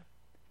call that?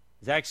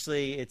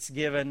 It's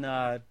given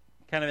kind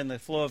of in the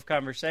flow of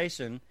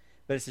conversation,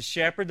 but it's to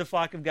shepherd the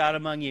flock of God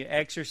among you,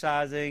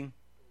 exercising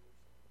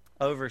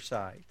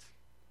oversight.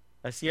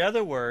 That's the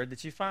other word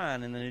that you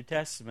find in the New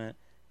Testament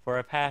for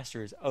a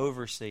pastor is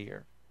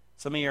overseer.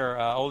 Some of your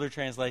older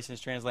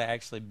translations translate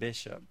actually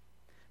bishop.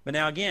 But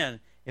now again,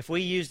 if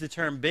we use the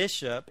term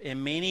bishop,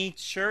 in many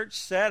church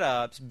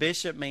setups,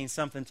 bishop means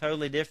something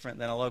totally different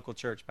than a local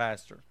church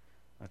pastor.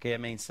 Okay, it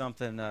means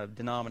something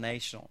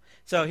denominational.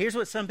 So here's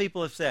what some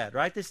people have said.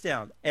 Write this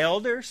down.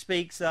 Elder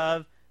speaks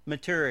of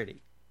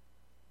maturity.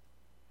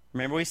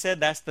 Remember we said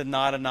that's the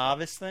not a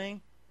novice thing?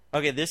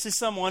 Okay, this is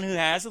someone who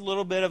has a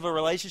little bit of a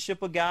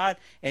relationship with God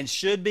and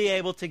should be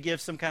able to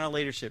give some kind of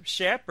leadership.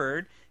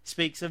 Shepherd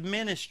speaks of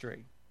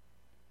ministry.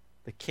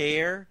 The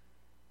care,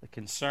 the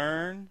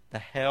concern, the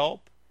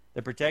help,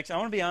 the protection. I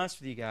want to be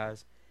honest with you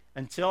guys.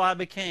 Until I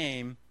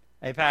became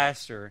a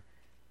pastor,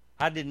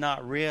 I did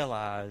not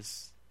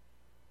realize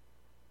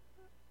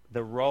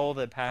the role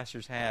that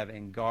pastors have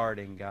in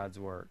guarding God's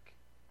work.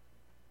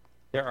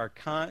 There are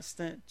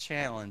constant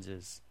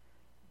challenges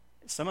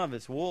Some of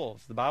it's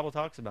wolves. The Bible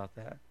talks about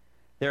that.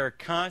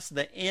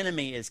 The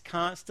enemy is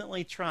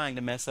constantly trying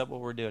to mess up what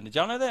we're doing. Did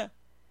y'all know that?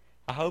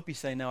 I hope you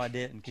say, no, I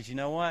didn't. Because you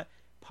know what?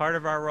 Part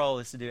of our role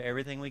is to do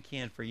everything we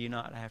can for you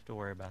not to have to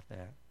worry about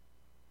that.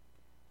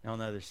 Now, on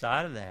the other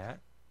side of that,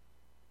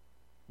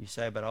 you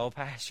say, but, oh,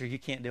 Pastor, you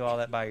can't do all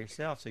that by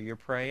yourself. So you're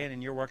praying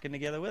and you're working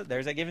together with it.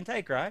 There's that give and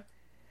take, right?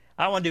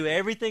 I want to do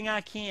everything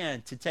I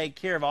can to take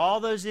care of all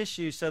those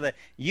issues so that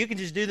you can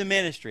just do the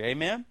ministry.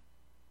 Amen?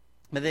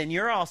 But then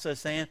you're also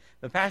saying,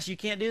 but Pastor, you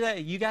can't do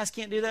that. You guys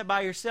can't do that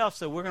by yourself,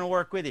 so we're going to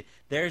work with you.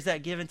 There's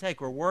that give and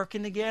take. We're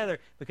working together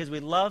because we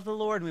love the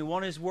Lord and we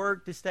want His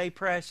work to stay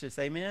precious.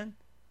 Amen?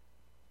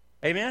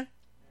 Amen?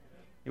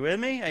 You with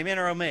me? Amen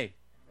or oh me?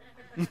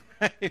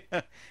 All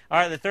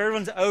right, the third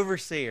one's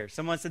overseer.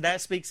 Someone said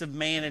that speaks of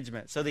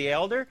management. So the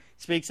elder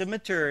speaks of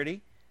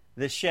maturity.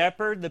 The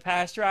shepherd, the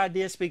pastor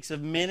idea speaks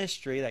of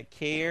ministry, that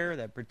care,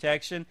 that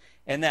protection.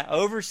 And that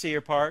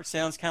overseer part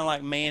sounds kind of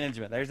like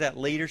management. There's that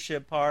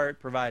leadership part,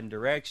 providing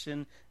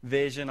direction,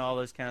 vision, all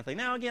those kind of things.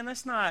 Now, again,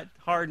 that's not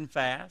hard and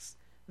fast.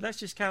 But that's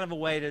just kind of a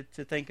way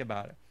to think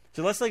about it.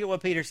 So let's look at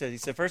what Peter says. He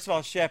said, first of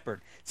all,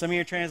 shepherd. Some of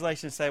your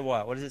translations say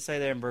what? What does it say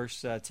there in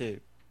verse 2?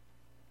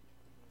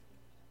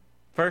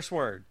 First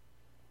word.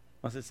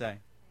 What's it say?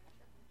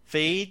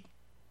 Feed.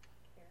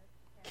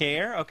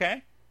 Care.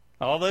 Okay.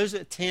 All those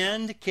that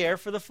tend, care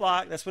for the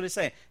flock. That's what it's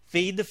saying.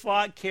 Feed the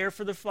flock, care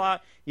for the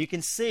flock. You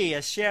can see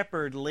a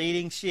shepherd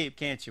leading sheep,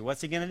 can't you?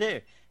 What's he going to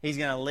do? He's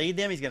going to lead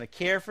them. He's going to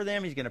care for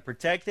them. He's going to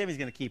protect them. He's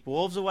going to keep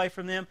wolves away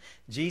from them.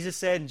 Jesus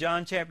said in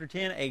John chapter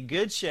 10, a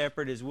good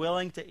shepherd is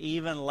willing to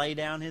even lay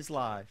down his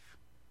life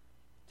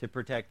to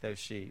protect those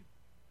sheep.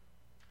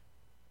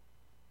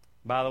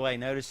 By the way,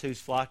 notice whose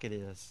flock it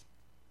is.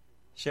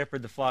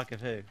 Shepherd the flock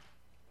of who?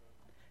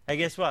 Hey,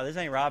 guess what? This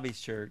ain't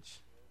Robbie's church.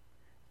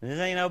 This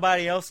ain't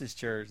nobody else's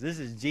church. This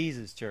is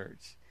Jesus'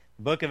 church.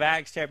 The book of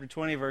Acts chapter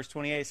 20 verse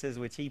 28 says,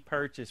 which he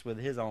purchased with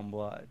his own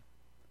blood.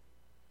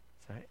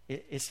 So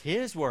it's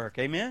his work.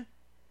 Amen?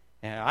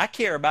 And I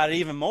care about it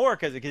even more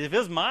because if it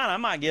was mine, I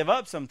might give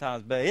up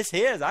sometimes. But it's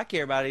his. I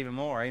care about it even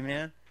more.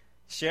 Amen?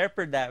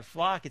 Shepherd that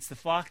flock. It's the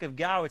flock of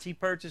God which he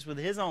purchased with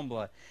his own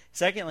blood.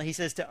 Secondly, he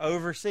says to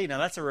oversee. Now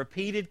that's a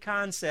repeated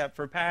concept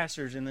for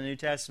pastors in the New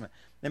Testament.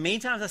 In the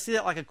meantime, I see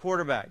that like a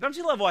quarterback. Don't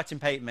you love watching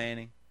Peyton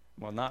Manning?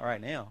 Well, not right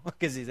now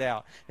because he's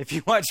out. If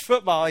you watch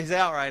football, he's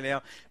out right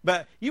now.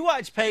 But you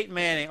watch Peyton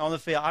Manning on the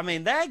field. I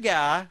mean, that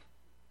guy,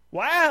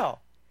 wow.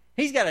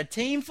 He's got a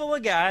team full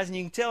of guys, and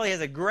you can tell he has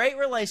a great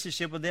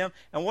relationship with them.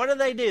 And what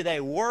do? They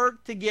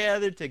work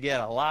together to get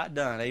a lot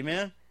done.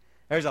 Amen?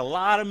 There's a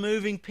lot of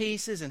moving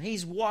pieces, and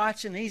he's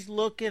watching, he's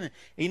looking. And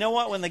you know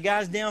what? When the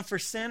guy's down for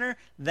center,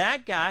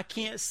 that guy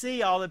can't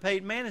see all that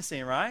Peyton Manning's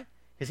seeing, right?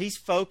 Because he's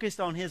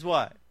focused on his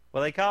what?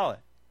 What do they call it?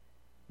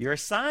 Your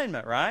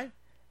assignment, right?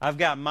 I've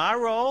got my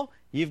role,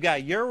 you've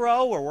got your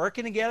role, we're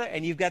working together,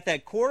 and you've got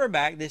that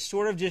quarterback that's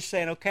sort of just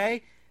saying,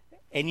 okay,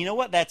 and you know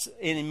what? That's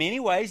in many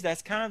ways,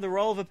 that's kind of the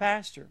role of a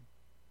pastor.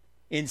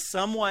 In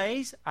some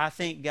ways, I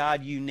think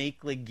God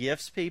uniquely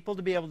gifts people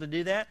to be able to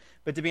do that,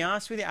 but to be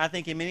honest with you, I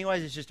think in many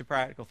ways it's just a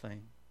practical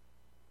thing.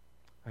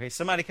 Okay,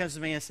 somebody comes to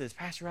me and says,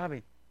 Pastor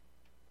Robbie,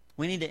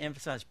 we need to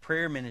emphasize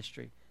prayer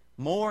ministry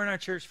more in our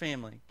church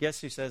family.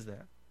 Guess who says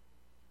that?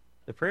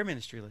 The prayer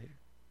ministry leader.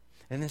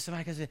 And then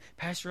somebody comes in,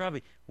 Pastor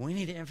Robbie, we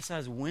need to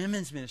emphasize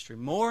women's ministry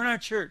more in our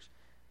church.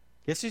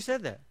 Guess who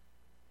said that?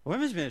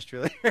 Women's ministry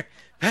leader.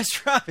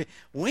 Pastor Robbie,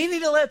 we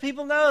need to let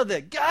people know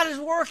that God is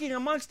working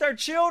amongst our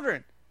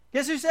children.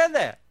 Guess who said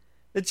that?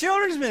 The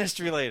children's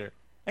ministry leader.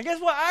 And guess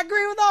what? I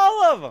agree with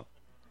all of them.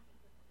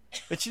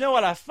 But you know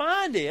what I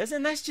find is,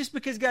 and that's just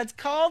because God's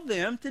called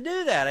them to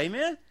do that.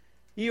 Amen?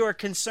 You are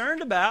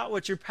concerned about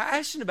what you're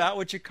passionate about,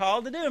 what you're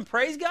called to do, and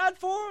praise God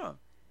for them.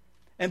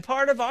 And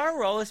part of our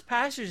role as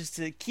pastors is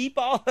to keep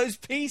all those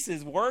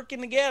pieces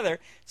working together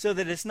so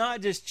that it's not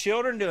just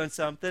children doing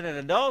something and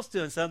adults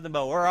doing something,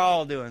 but we're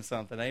all doing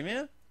something.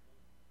 Amen?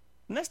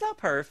 And that's not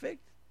perfect.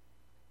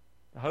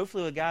 But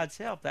hopefully with God's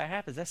help, that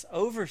happens. That's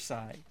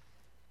oversight.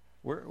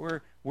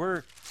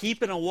 We're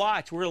keeping a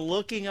watch. We're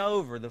looking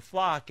over the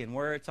flock and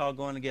where it's all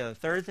going together. The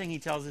third thing he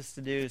tells us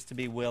to do is to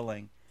be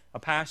willing. A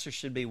pastor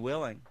should be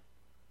willing.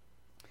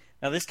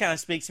 Now this kind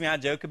of speaks to me. I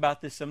joke about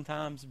this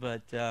sometimes,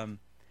 but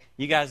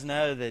you guys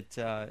know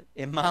that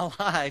in my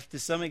life, to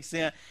some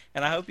extent,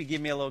 and I hope you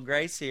give me a little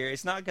grace here,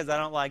 it's not because I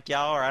don't like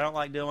y'all or I don't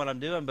like doing what I'm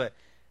doing,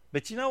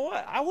 but you know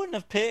what? I wouldn't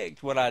have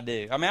picked what I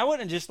do. I mean, I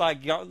wouldn't have just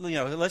like,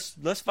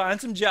 let's find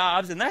some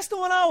jobs, and that's the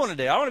one I want to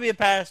do. I want to be a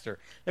pastor.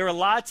 There were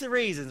lots of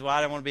reasons why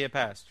I didn't want to be a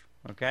pastor,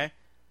 okay?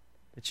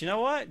 But you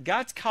know what?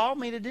 God's called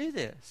me to do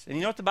this. And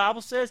you know what the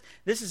Bible says?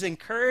 This is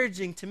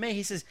encouraging to me.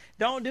 He says,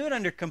 don't do it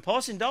under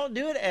compulsion. Don't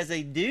do it as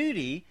a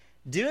duty.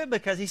 Do it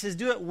because he says,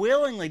 do it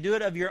willingly. Do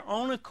it of your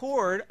own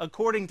accord,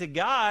 according to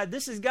God.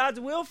 This is God's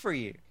will for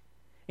you.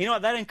 You know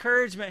what? That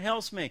encouragement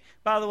helps me.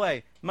 By the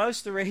way, most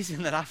of the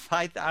reason that I've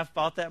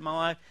fought that in my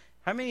life,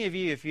 how many of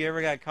you, if you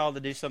ever got called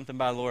to do something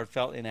by the Lord,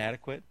 felt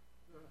inadequate?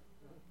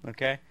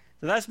 Okay?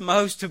 So that's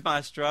most of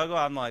my struggle.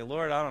 I'm like,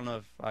 Lord, I don't know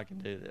if I can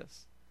do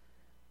this.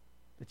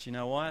 But you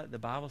know what? The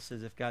Bible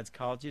says if God's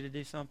called you to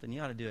do something,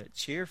 you ought to do it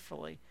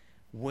cheerfully,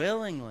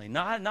 willingly.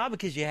 Not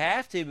because you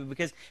have to, but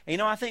because,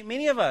 I think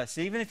many of us,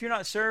 even if you're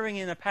not serving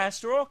in a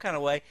pastoral kind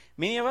of way,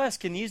 many of us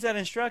can use that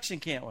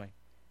instruction, can't we?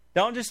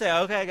 Don't just say,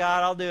 okay,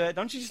 God, I'll do it.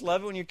 Don't you just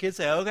love it when your kids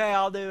say, okay,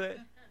 I'll do it?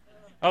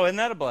 Oh, isn't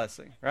that a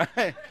blessing,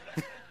 right?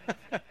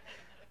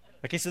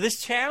 Okay, so this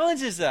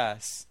challenges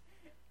us.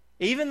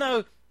 Even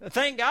though,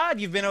 thank God,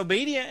 you've been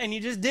obedient and you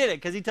just did it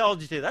because He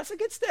told you to. That's a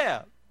good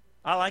step.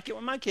 I like it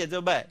when my kids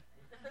obey.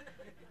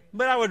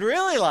 But I would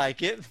really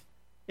like it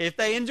if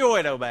they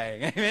enjoyed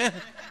obeying. Amen?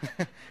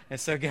 And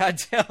so God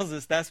tells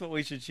us that's what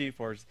we should shoot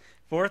for.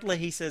 Fourthly,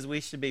 He says we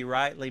should be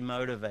rightly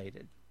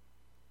motivated.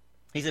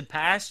 He said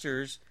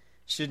pastors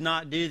should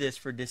not do this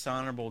for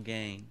dishonorable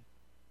gain.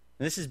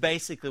 And this is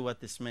basically what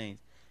this means.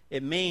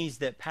 It means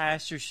that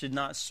pastors should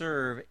not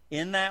serve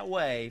in that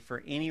way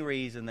for any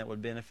reason that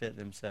would benefit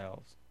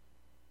themselves.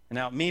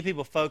 Now, many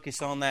people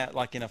focus on that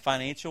like in a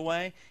financial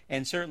way,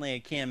 and certainly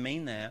it can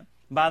mean that.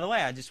 By the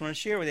way, I just want to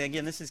share with you,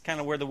 again, this is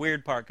kind of where the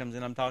weird part comes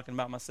in. I'm talking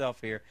about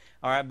myself here.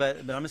 All right, but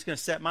I'm just going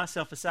to set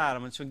myself aside.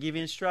 I'm just going to give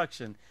you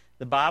instruction.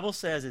 The Bible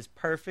says it's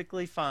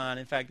perfectly fine.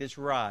 In fact, it's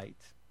right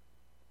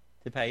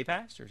to pay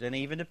pastors and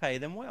even to pay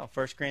them well.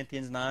 1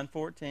 Corinthians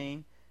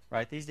 9:14.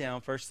 Write these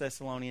down. 1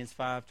 Thessalonians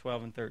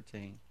 5:12 and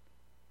 13.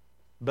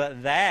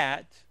 But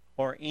that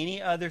or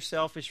any other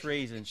selfish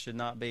reason should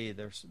not be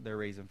their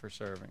reason for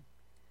serving.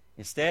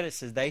 Instead, it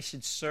says they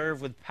should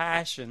serve with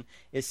passion.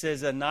 It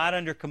says not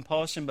under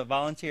compulsion, but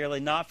voluntarily,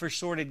 not for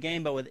sordid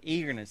gain, but with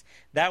eagerness.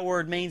 That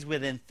word means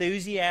with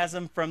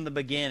enthusiasm from the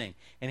beginning.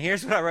 And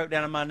here's what I wrote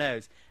down in my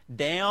notes.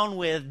 Down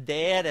with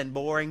dead and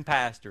boring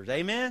pastors.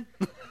 Amen?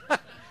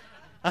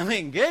 I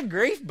mean, good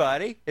grief,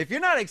 buddy. If you're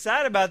not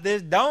excited about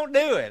this, don't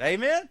do it.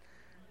 Amen?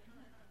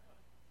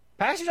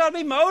 Pastors ought to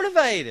be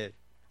motivated.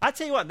 I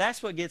tell you what,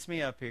 that's what gets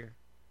me up here.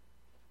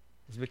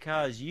 It's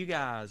because you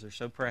guys are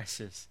so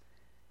precious.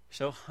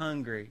 So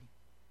hungry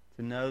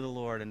to know the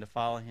Lord and to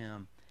follow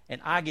Him.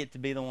 And I get to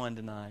be the one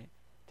tonight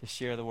to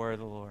share the word of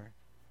the Lord.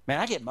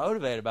 Man, I get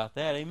motivated about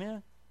that.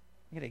 Amen?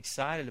 I get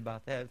excited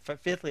about that.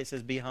 Fifthly, it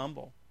says be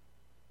humble.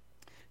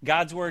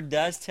 God's word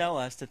does tell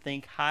us to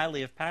think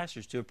highly of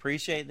pastors, to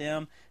appreciate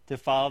them, to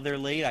follow their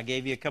lead. I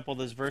gave you a couple of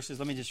those verses.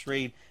 Let me just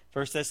read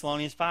 1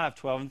 Thessalonians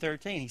 5:12 and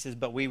 13. He says,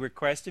 but we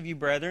request of you,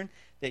 brethren,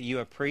 that you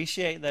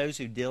appreciate those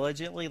who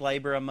diligently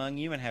labor among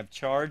you and have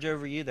charge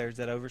over you. There's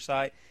that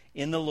oversight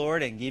in the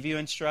Lord, and give you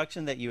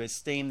instruction that you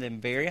esteem them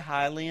very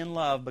highly in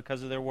love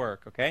because of their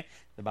work. Okay?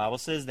 The Bible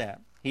says that.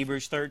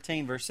 Hebrews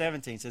 13, verse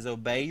 17 says,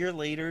 obey your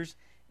leaders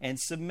and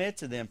submit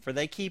to them, for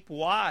they keep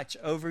watch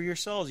over your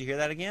souls. You hear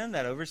that again?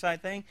 That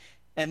oversight thing?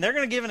 And they're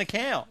going to give an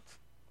account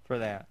for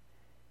that.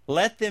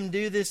 Let them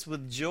do this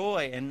with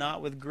joy and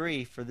not with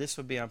grief, for this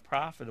would be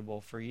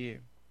unprofitable for you.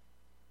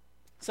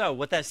 So,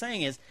 what that's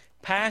saying is,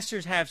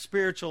 pastors have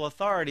spiritual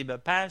authority,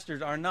 but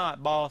pastors are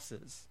not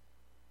bosses.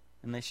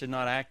 And they should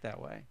not act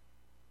that way.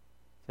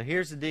 So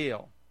here's the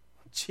deal.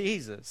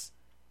 Jesus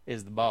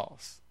is the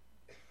boss.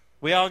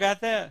 We all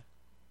got that?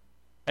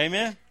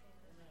 Amen?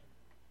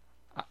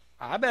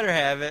 I better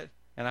have it,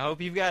 and I hope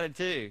you've got it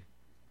too.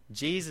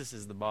 Jesus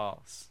is the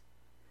boss.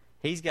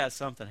 He's got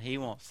something He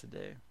wants to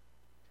do.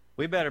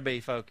 We better be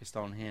focused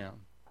on Him.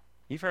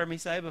 You've heard me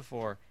say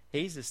before,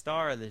 He's the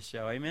star of this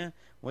show. Amen?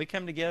 When we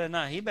come together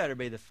tonight, He better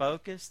be the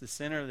focus, the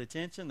center of the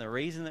attention, the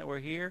reason that we're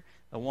here,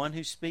 the one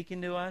who's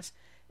speaking to us.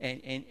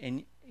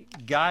 And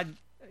God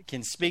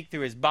can speak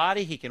through His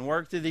body. He can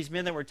work through these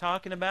men that we're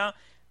talking about.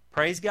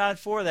 Praise God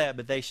for that,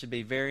 but they should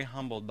be very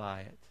humbled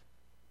by it.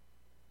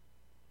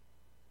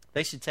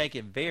 They should take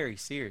it very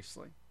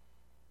seriously.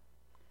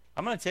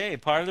 I'm going to tell you,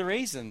 part of the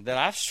reason that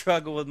I've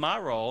struggled with my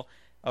role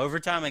over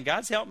time, and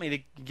God's helped me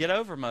to get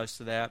over most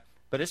of that,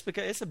 but it's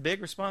because it's a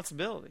big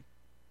responsibility.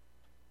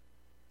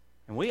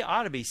 And we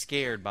ought to be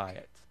scared by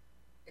it.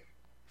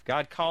 If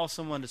God calls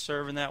someone to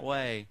serve in that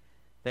way,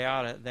 they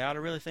ought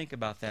to really think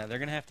about that. They're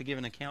going to have to give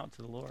an account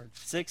to the Lord.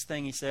 Sixth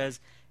thing he says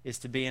is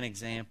to be an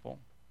example.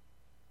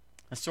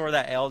 That's sort of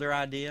that elder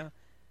idea.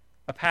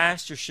 A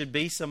pastor should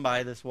be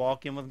somebody that's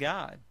walking with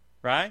God,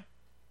 right?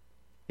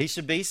 He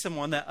should be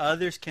someone that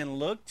others can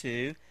look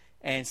to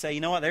and say,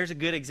 you know what, there's a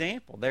good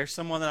example. There's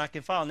someone that I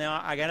can follow.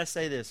 Now, I got to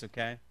say this,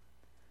 okay?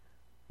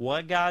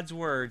 What God's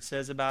Word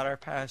says about our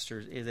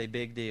pastors is a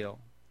big deal.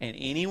 And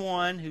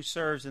anyone who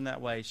serves in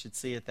that way should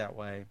see it that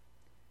way.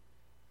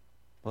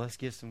 Well, let's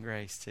give some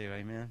grace too,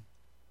 amen?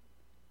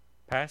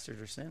 Pastors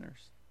are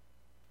sinners,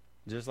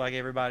 just like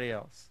everybody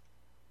else.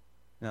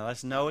 Now,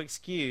 that's no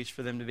excuse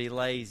for them to be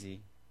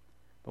lazy.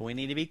 But we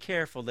need to be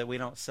careful that we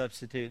don't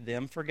substitute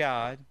them for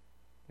God.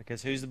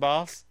 Because who's the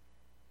boss?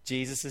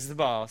 Jesus is the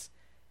boss.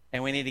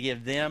 And we need to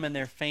give them and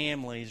their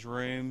families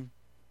room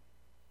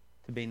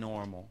to be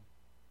normal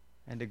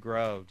and to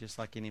grow just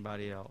like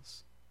anybody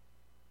else.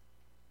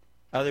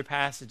 Other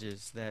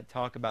passages that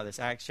talk about this.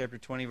 Acts chapter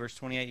 20, verse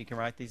 28. You can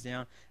write these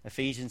down.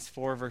 Ephesians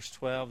 4, verse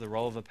 12. The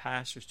role of a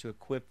pastor is to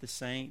equip the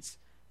saints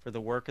for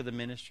the work of the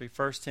ministry.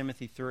 1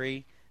 Timothy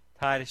 3.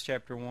 Titus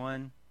chapter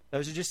 1.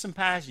 Those are just some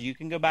passages you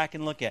can go back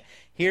and look at.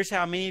 Here's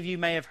how many of you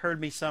may have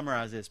heard me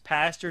summarize this.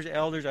 Pastors,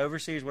 elders,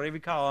 overseers, whatever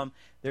you call them,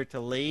 they're to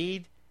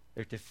lead,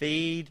 they're to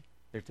feed,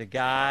 they're to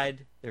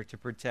guide, they're to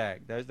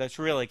protect. That's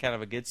really kind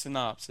of a good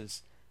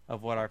synopsis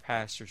of what our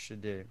pastors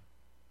should do.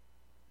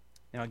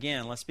 Now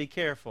again, let's be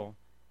careful.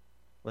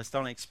 Let's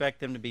don't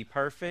expect them to be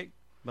perfect,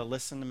 but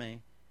listen to me.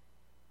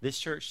 This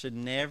church should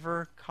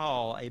never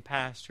call a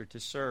pastor to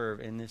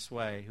serve in this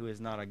way who is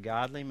not a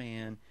godly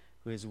man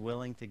who is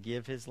willing to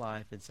give his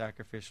life in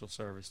sacrificial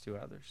service to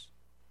others.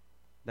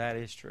 That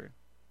is true.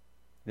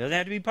 It doesn't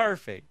have to be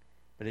perfect,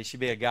 but it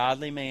should be a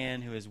godly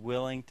man who is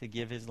willing to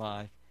give his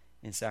life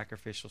in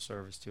sacrificial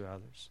service to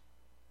others.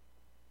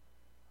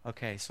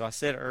 Okay, so I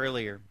said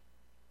earlier,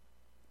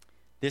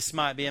 this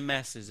might be a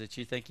message that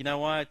you think, you know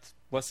what?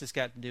 What's this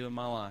got to do with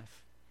my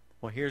life?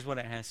 Well, here's what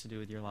it has to do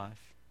with your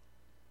life.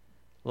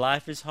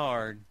 Life is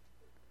hard,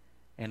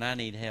 and I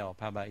need help.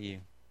 How about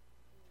you?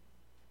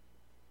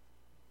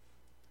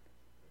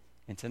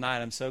 And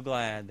tonight I'm so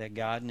glad that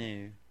God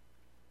knew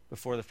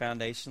before the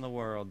foundation of the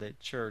world that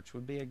church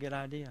would be a good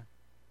idea.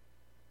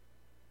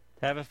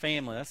 To have a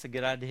family, that's a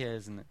good idea,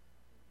 isn't it?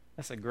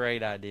 That's a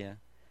great idea.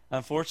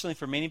 Unfortunately,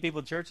 for many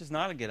people, church is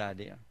not a good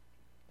idea.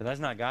 But that's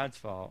not God's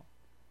fault.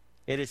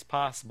 It is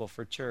possible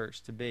for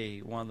church to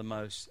be one of the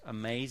most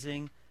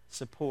amazing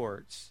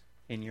supports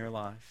in your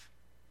life.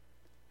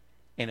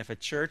 And if a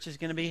church is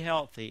going to be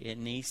healthy, it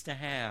needs to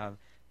have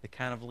the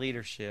kind of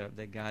leadership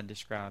that God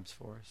describes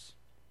for us.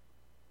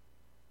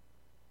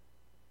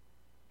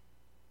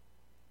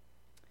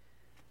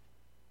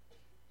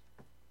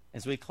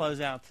 As we close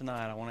out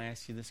tonight, I want to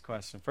ask you this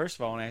question. First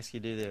of all, I want to ask you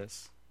to do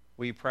this.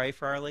 Will you pray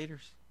for our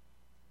leaders?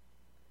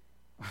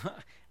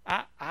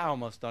 I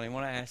almost don't even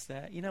want to ask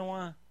that. You know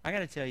why? I got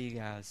to tell you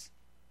guys,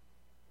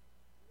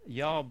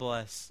 y'all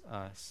bless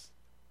us.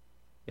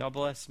 Y'all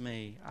bless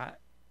me.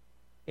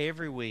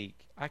 Every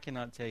week, I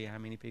cannot tell you how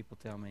many people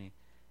tell me,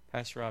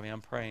 Pastor Robbie,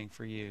 I'm praying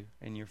for you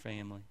and your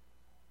family.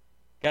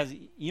 Guys,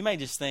 you may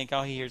just think,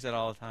 oh, he hears that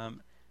all the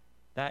time.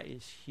 That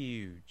is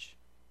huge.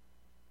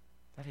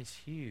 That is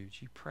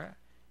huge.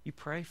 You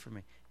pray for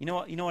me. You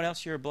know what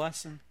else you're a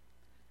blessing?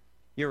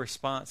 Your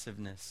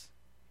responsiveness.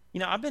 You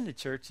know, I've been to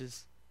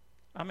churches.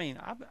 I mean,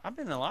 I've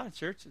been in a lot of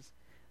churches.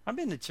 I've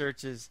been to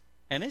churches,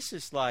 and it's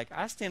just like,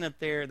 I stand up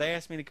there, they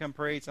ask me to come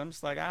preach. I'm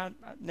just like,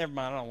 never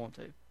mind, I don't want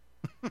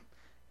to.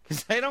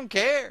 Because they don't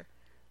care.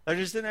 They're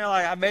just sitting there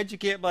like, I bet you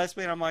can't bless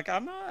me. And I'm like,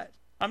 I'm not.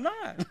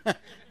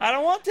 I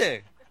don't want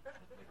to.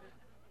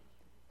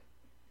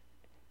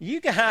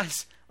 You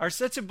guys are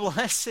such a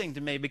blessing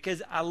to me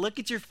because I look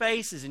at your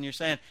faces and you're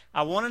saying,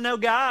 I want to know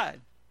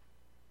God.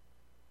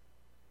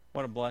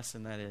 What a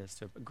blessing that is.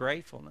 To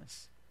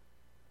gratefulness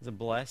is a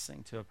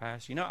blessing to a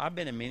pastor. You know, I've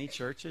been in many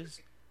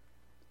churches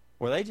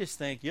where they just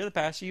think, you're the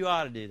pastor, you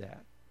ought to do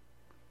that.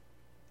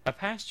 A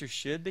pastor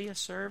should be a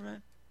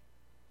servant.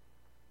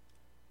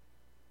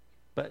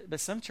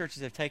 But some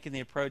churches have taken the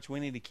approach, we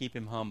need to keep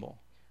him humble.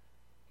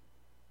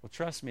 Well,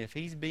 trust me, if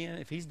he's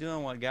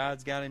doing what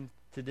God's got him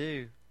to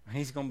do,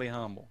 he's going to be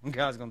humble. And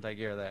God's going to take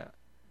care of that.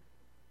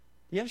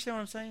 Do you understand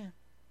what I'm saying?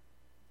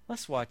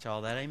 Let's watch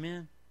all that,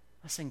 amen?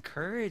 Let's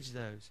encourage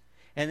those.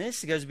 And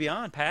this goes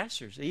beyond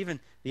pastors, even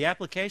the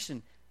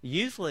application,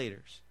 youth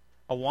leaders,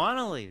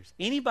 Awana leaders,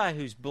 anybody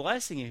who's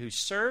blessing you, who's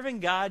serving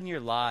God in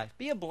your life,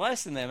 be a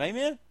blessing to them,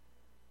 amen?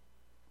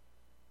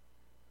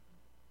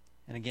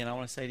 And again, I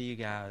want to say to you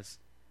guys,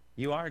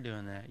 you are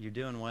doing that. You're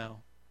doing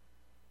well.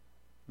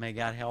 May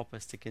God help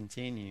us to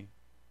continue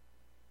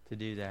to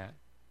do that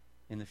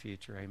in the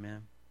future.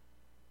 Amen.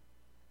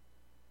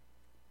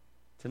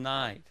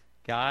 Tonight,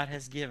 God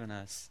has given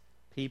us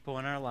people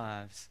in our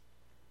lives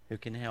who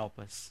can help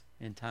us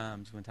in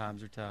times when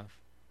times are tough.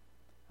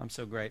 I'm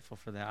so grateful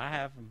for that. I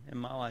have them in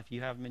my life.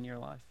 You have them in your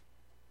life.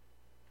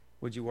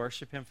 Would you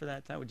worship Him for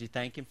that tonight? Would you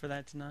thank Him for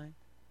that tonight?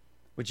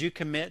 Would you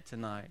commit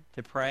tonight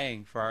to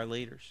praying for our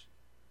leaders,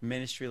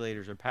 ministry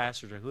leaders or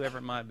pastors or whoever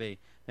it might be?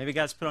 Maybe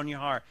God's put on your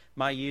heart,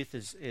 my youth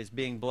is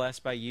being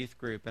blessed by youth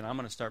group, and I'm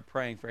going to start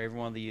praying for every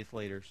one of the youth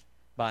leaders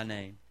by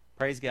name.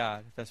 Praise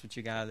God if that's what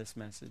you got out of this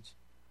message.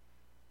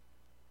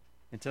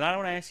 And tonight I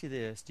want to ask you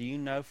this. Do you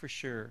know for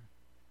sure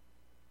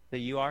that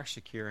you are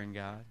secure in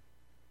God?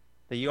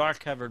 That you are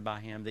covered by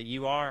Him? That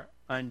you are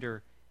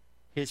under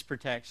His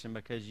protection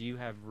because you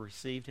have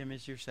received Him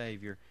as your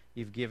Savior?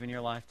 You've given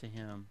your life to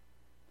Him.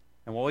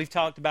 And what we've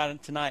talked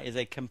about tonight is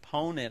a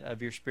component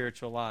of your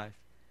spiritual life.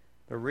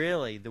 But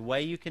really, the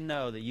way you can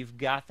know that you've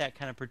got that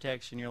kind of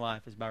protection in your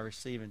life is by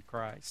receiving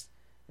Christ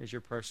as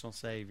your personal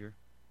Savior.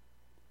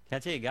 Can I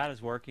tell you, God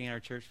is working in our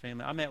church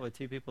family. I met with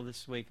 2 people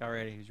this week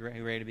already who are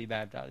ready to be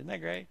baptized. Isn't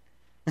that great?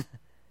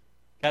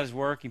 God is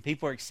working.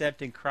 People are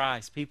accepting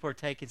Christ. People are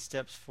taking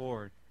steps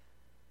forward.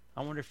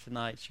 I wonder if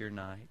tonight's your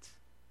night.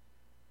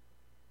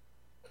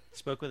 I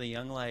spoke with a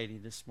young lady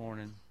this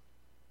morning.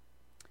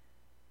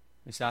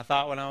 So I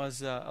thought when I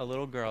was a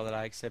little girl that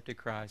I accepted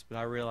Christ, but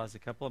I realized a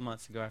couple of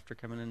months ago after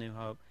coming to New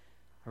Hope,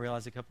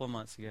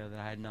 that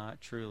I had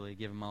not truly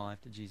given my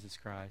life to Jesus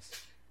Christ.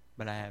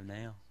 But I have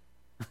now.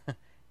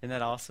 Isn't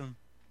that awesome?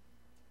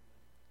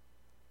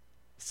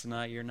 Is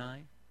tonight your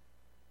night?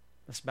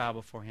 Let's bow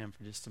before Him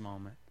for just a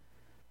moment.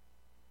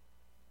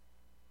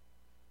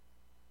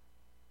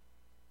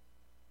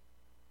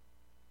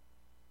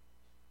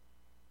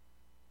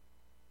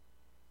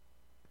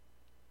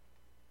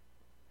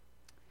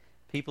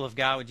 People of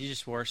God, would you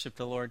just worship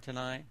the Lord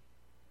tonight?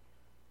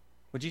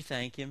 Would you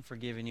thank Him for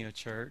giving you a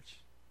church?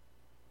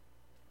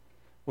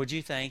 Would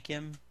you thank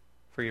Him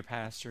for your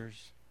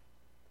pastors?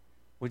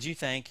 Would you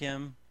thank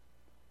Him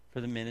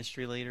for the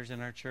ministry leaders in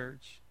our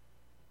church?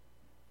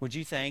 Would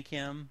you thank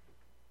Him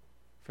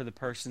for the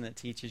person that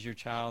teaches your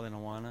child in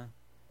Awana?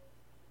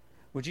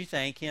 Would you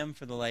thank Him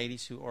for the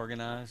ladies who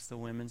organize the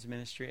women's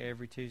ministry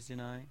every Tuesday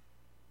night?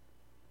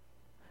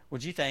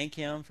 Would you thank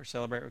Him for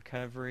Celebrate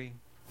Recovery,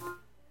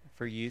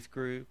 for youth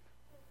group,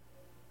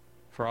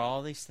 for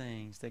all these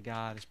things that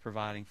God is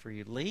providing for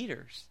you?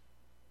 Leaders,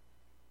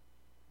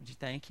 would you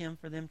thank Him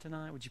for them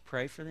tonight? Would you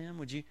pray for them?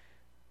 Would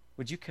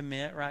you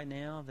commit right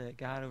now that,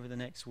 God, over the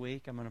next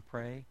week, I'm going to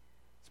pray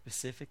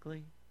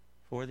specifically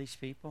for these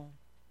people?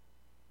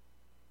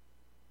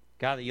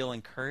 God, that you'll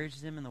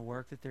encourage them in the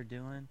work that they're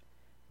doing.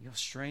 You'll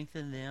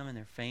strengthen them and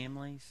their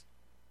families.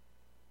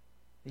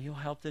 That you'll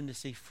help them to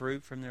see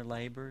fruit from their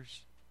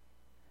labors.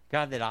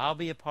 God, that I'll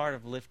be a part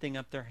of lifting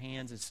up their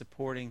hands and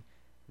supporting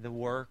the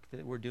work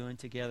that we're doing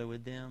together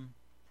with them.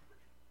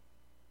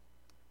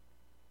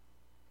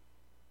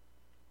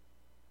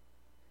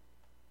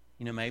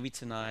 You know, maybe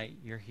tonight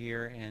you're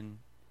here and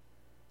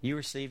you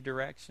received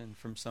direction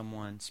from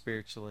someone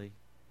spiritually.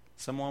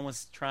 Someone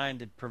was trying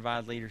to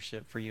provide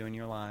leadership for you in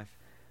your life.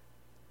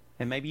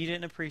 And maybe you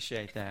didn't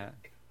appreciate that.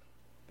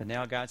 But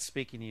now God's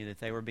speaking to you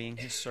that they were being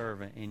His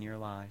servant in your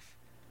life.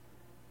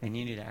 And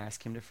you need to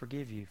ask Him to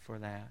forgive you for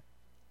that.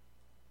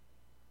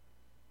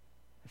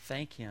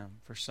 Thank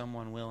Him for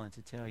someone willing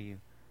to tell you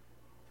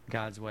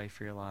God's way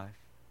for your life.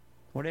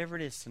 Whatever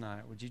it is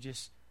tonight, would you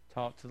just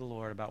talk to the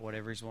Lord about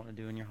whatever He's wanting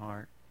to do in your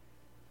heart?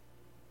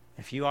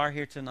 If you are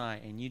here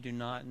tonight and you do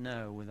not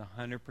know with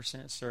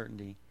 100%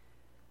 certainty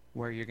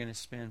where you're going to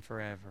spend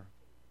forever,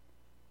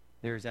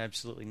 there is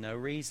absolutely no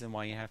reason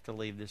why you have to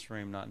leave this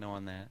room not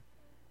knowing that.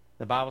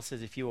 The Bible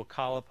says if you will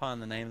call upon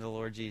the name of the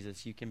Lord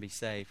Jesus, you can be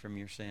saved from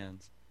your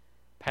sins.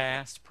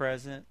 Past,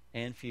 present,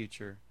 and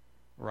future,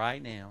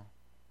 right now.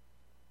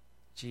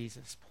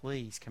 Jesus,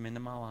 please come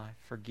into my life.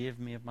 Forgive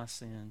me of my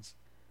sins.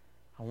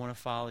 I want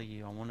to follow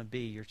you. I want to be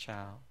your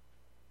child.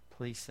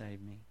 Please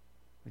save me.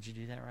 Would you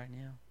do that right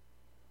now?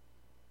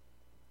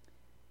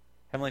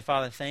 Heavenly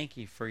Father, thank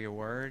you for your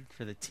word,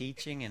 for the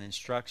teaching and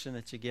instruction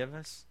that you give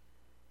us.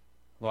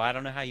 Lord, I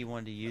don't know how you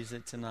wanted to use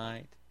it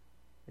tonight,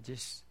 but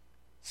just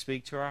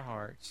speak to our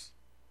hearts.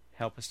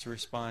 Help us to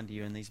respond to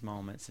you in these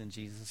moments. In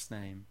Jesus'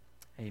 name,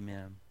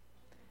 amen.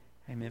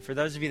 Amen. For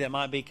those of you that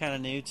might be kind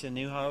of new to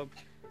New Hope,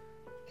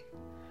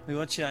 we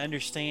want you to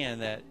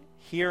understand that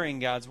hearing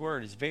God's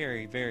word is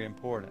very, very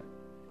important.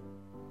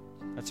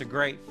 That's a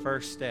great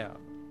first step.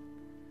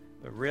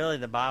 But really,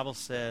 the Bible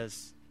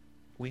says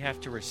we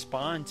have to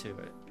respond to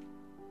it.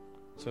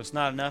 So it's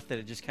not enough that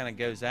it just kind of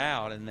goes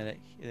out and that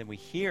we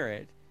hear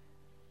it,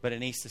 but it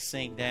needs to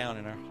sink down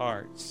in our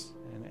hearts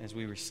and as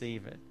we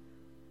receive it.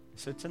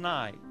 So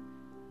tonight,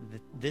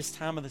 this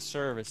time of the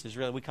service is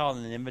really, we call it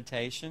an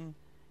invitation.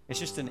 It's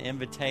just an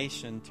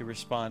invitation to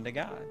respond to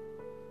God.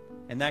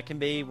 And that can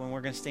be when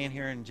we're going to stand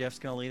here and Jeff's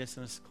going to lead us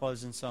in this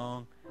closing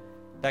song.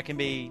 That can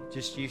be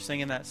just you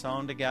singing that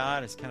song to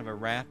God. It's kind of a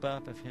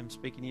wrap-up of Him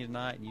speaking to you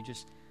tonight, and you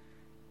just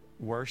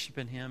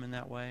worshiping Him in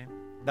that way.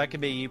 That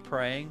could be you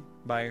praying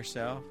by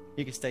yourself.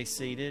 You can stay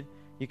seated.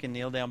 You can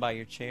kneel down by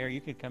your chair.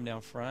 You can come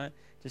down front,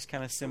 just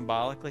kind of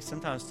symbolically.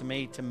 Sometimes to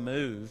me, to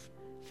move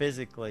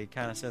physically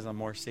kind of says I'm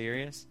more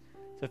serious.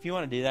 So if you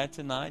want to do that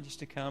tonight, just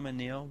to come and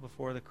kneel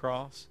before the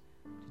cross,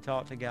 to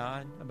talk to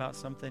God about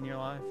something in your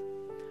life.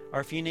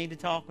 Or if you need to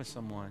talk with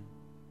someone,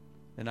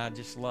 then I'd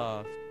just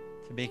love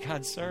to be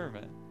God's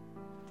servant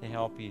to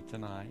help you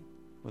tonight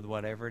with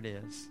whatever it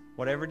is,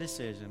 whatever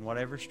decision,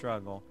 whatever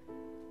struggle.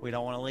 We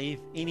don't want to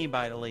leave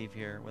anybody to leave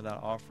here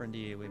without offering to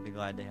you. We'd be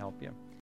glad to help you.